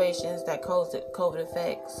situations that COVID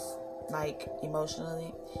affects, like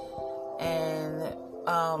emotionally, and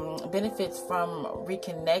benefits from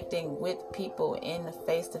reconnecting with people in a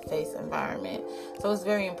face-to-face environment. So it's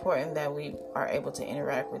very important that we are able to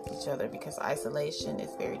interact with each other, because isolation is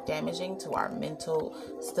very damaging to our mental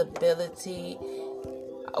stability.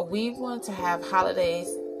 We want to have holidays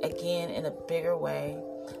again in a bigger way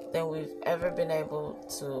than we've ever been able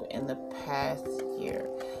to in the past year.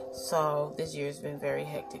 So this year has been very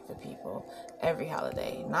hectic for people. Every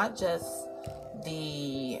holiday, not just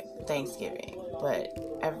the Thanksgiving, but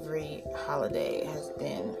every holiday has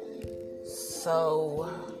been so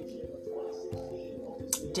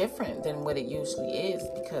different than what it usually is,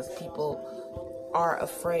 because people are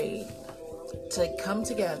afraid to come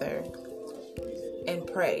together and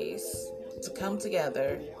praise, to come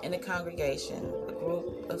together in a congregation, a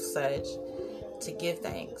group of such, to give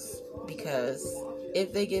thanks. Because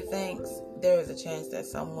if they give thanks, there is a chance that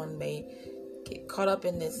someone may get caught up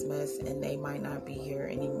in this mess and they might not be here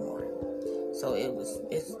anymore. So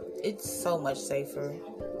it's so much safer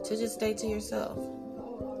to just stay to yourself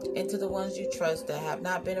and to the ones you trust that have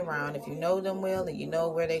not been around. If you know them well and you know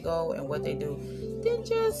where they go and what they do, then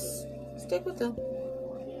just stick with them.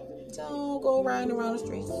 Don't go riding around the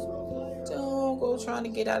streets. Don't go trying to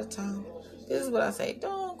get out of town. This is what I say.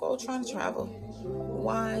 Don't go trying to travel.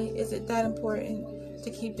 Why is it that important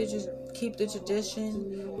to keep the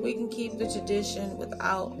tradition? We can keep the tradition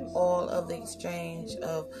without all of the exchange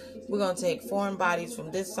of, we're going to take foreign bodies from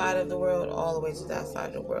this side of the world all the way to that side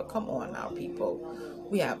of the world. Come on now, people.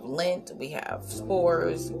 We have Lent, we have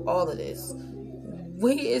spores, all of this.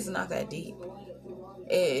 It's not that deep.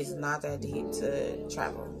 It is not that deep to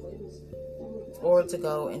travel or to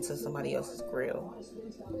go into somebody else's grill.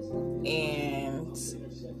 And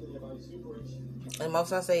the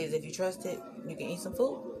most I say is, if you trust it, you can eat some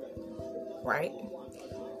food, right?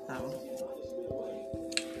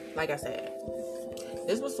 Like I said,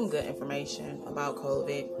 this was some good information about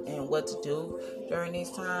COVID and what to do during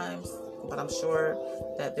these times. But I'm sure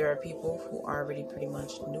that there are people who already pretty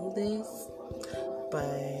much knew this.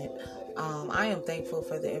 But I am thankful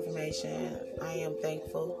for the information. I am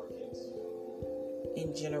thankful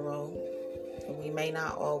in general We may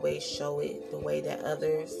not always show it the way that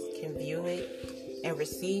others can view it and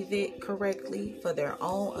receive it correctly for their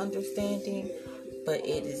own understanding, but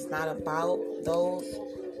it is not about those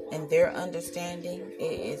and their understanding.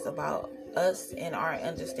 It is about us and our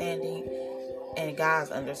understanding and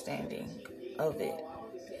God's understanding of it.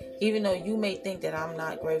 Even though you may think that I'm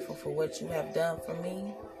not grateful for what you have done for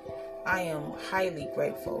me, I am highly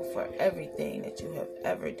grateful for everything that you have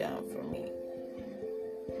ever done for me.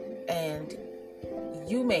 And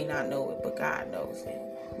you may not know it, but God knows it.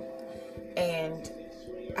 And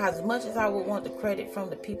as much as I would want the credit from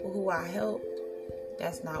the people who I helped,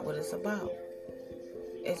 that's not what it's about.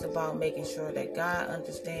 It's about making sure that God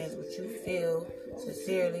understands what you feel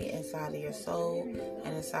sincerely inside of your soul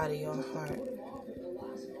and inside of your heart.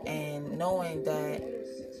 And knowing that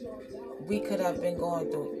we could have been going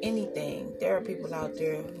through anything. There are people out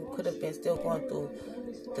there who could have been still going through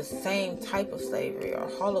the same type of slavery or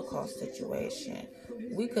Holocaust situation.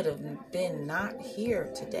 We could have been not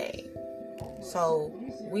here today. So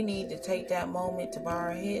we need to take that moment to bow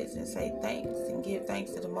our heads and say thanks and give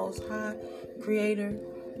thanks to the Most High Creator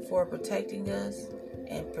for protecting us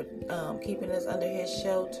and keeping us under His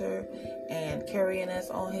shelter and carrying us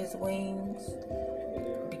on His wings,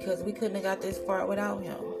 because we couldn't have got this far without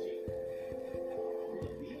Him.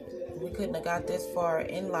 We couldn't have got this far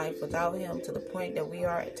in life without Him to the point that we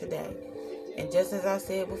are at today. And just as I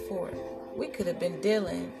said before, we could have been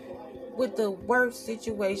dealing with the worst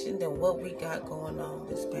situation than what we got going on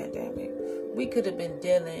this pandemic. We could have been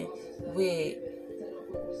dealing with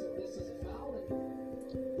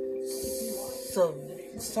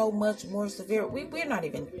so much more severe. We're not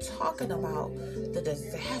even talking about the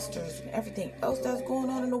disasters and everything else that's going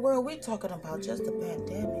on in the world. We're talking about just the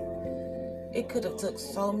pandemic. It could have took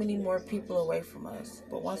so many more people away from us.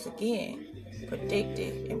 But once again,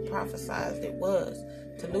 predicted and prophesied it was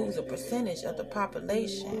to lose a percentage of the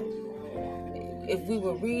population. If we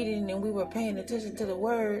were reading and we were paying attention to the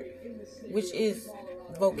word, which is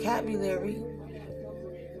vocabulary,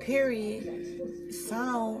 period,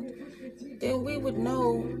 sound, then we would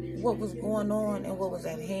know what was going on and what was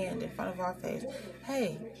at hand in front of our face.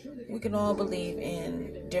 Hey, we can all believe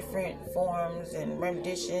in different forms and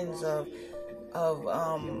renditions of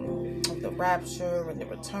the rapture and the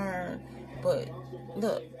return, but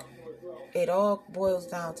look, it all boils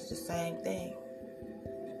down to the same thing.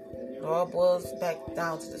 It all boils back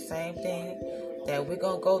down to the same thing, that we're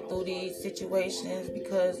going to go through these situations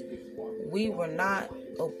because we were not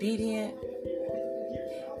obedient,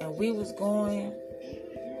 and we was going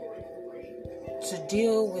to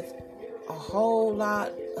deal with a whole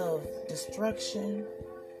lot of destruction,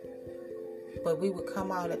 but we would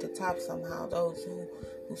come out at the top somehow, those who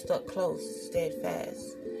stuck close,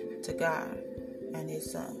 steadfast to God and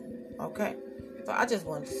His Son. Okay? So I just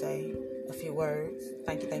wanted to say a few words.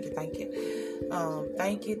 Thank you. Thank you.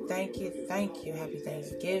 Happy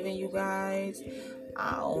Thanksgiving, you guys.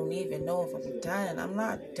 I don't even know if I'm done. I'm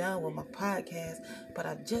not done with my podcast, but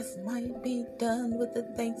I just might be done with the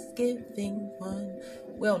Thanksgiving one.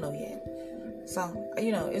 We don't know yet. So,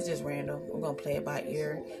 it's just random. We're going to play it by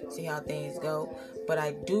ear, see how things go. But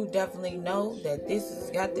I do definitely know that this has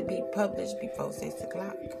got to be published before 6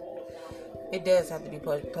 o'clock. It does have to be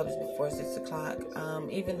published before 6 o'clock.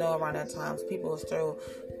 Even though around that time, people are still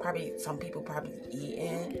some people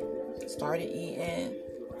started eating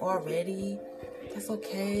already. That's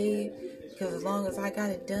okay, because as long as I got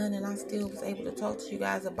it done and I still was able to talk to you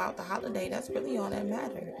guys about the holiday, that's really all that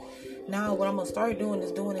mattered. Now what I'm going to start doing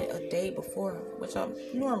is doing it a day before, which I'm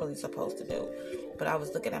normally supposed to do. But I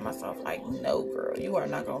was looking at myself like, no, girl, you are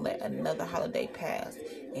not going to let another holiday pass.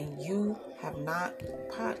 And you have not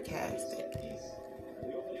podcasted.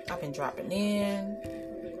 I've been dropping in.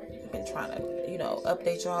 I've been trying to,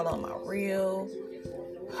 update y'all on my reel.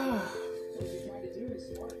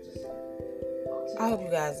 I hope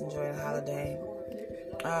you guys enjoy the holiday.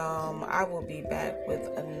 I will be back with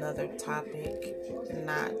another topic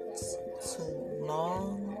not too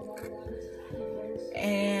long.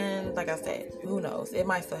 And like I said, who knows? It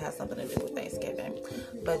might still have something to do with Thanksgiving.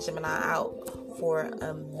 But Gemini out for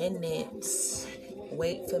a minute.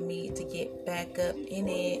 Wait for me to get back up in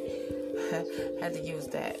it. Had to use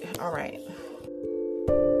that. All right.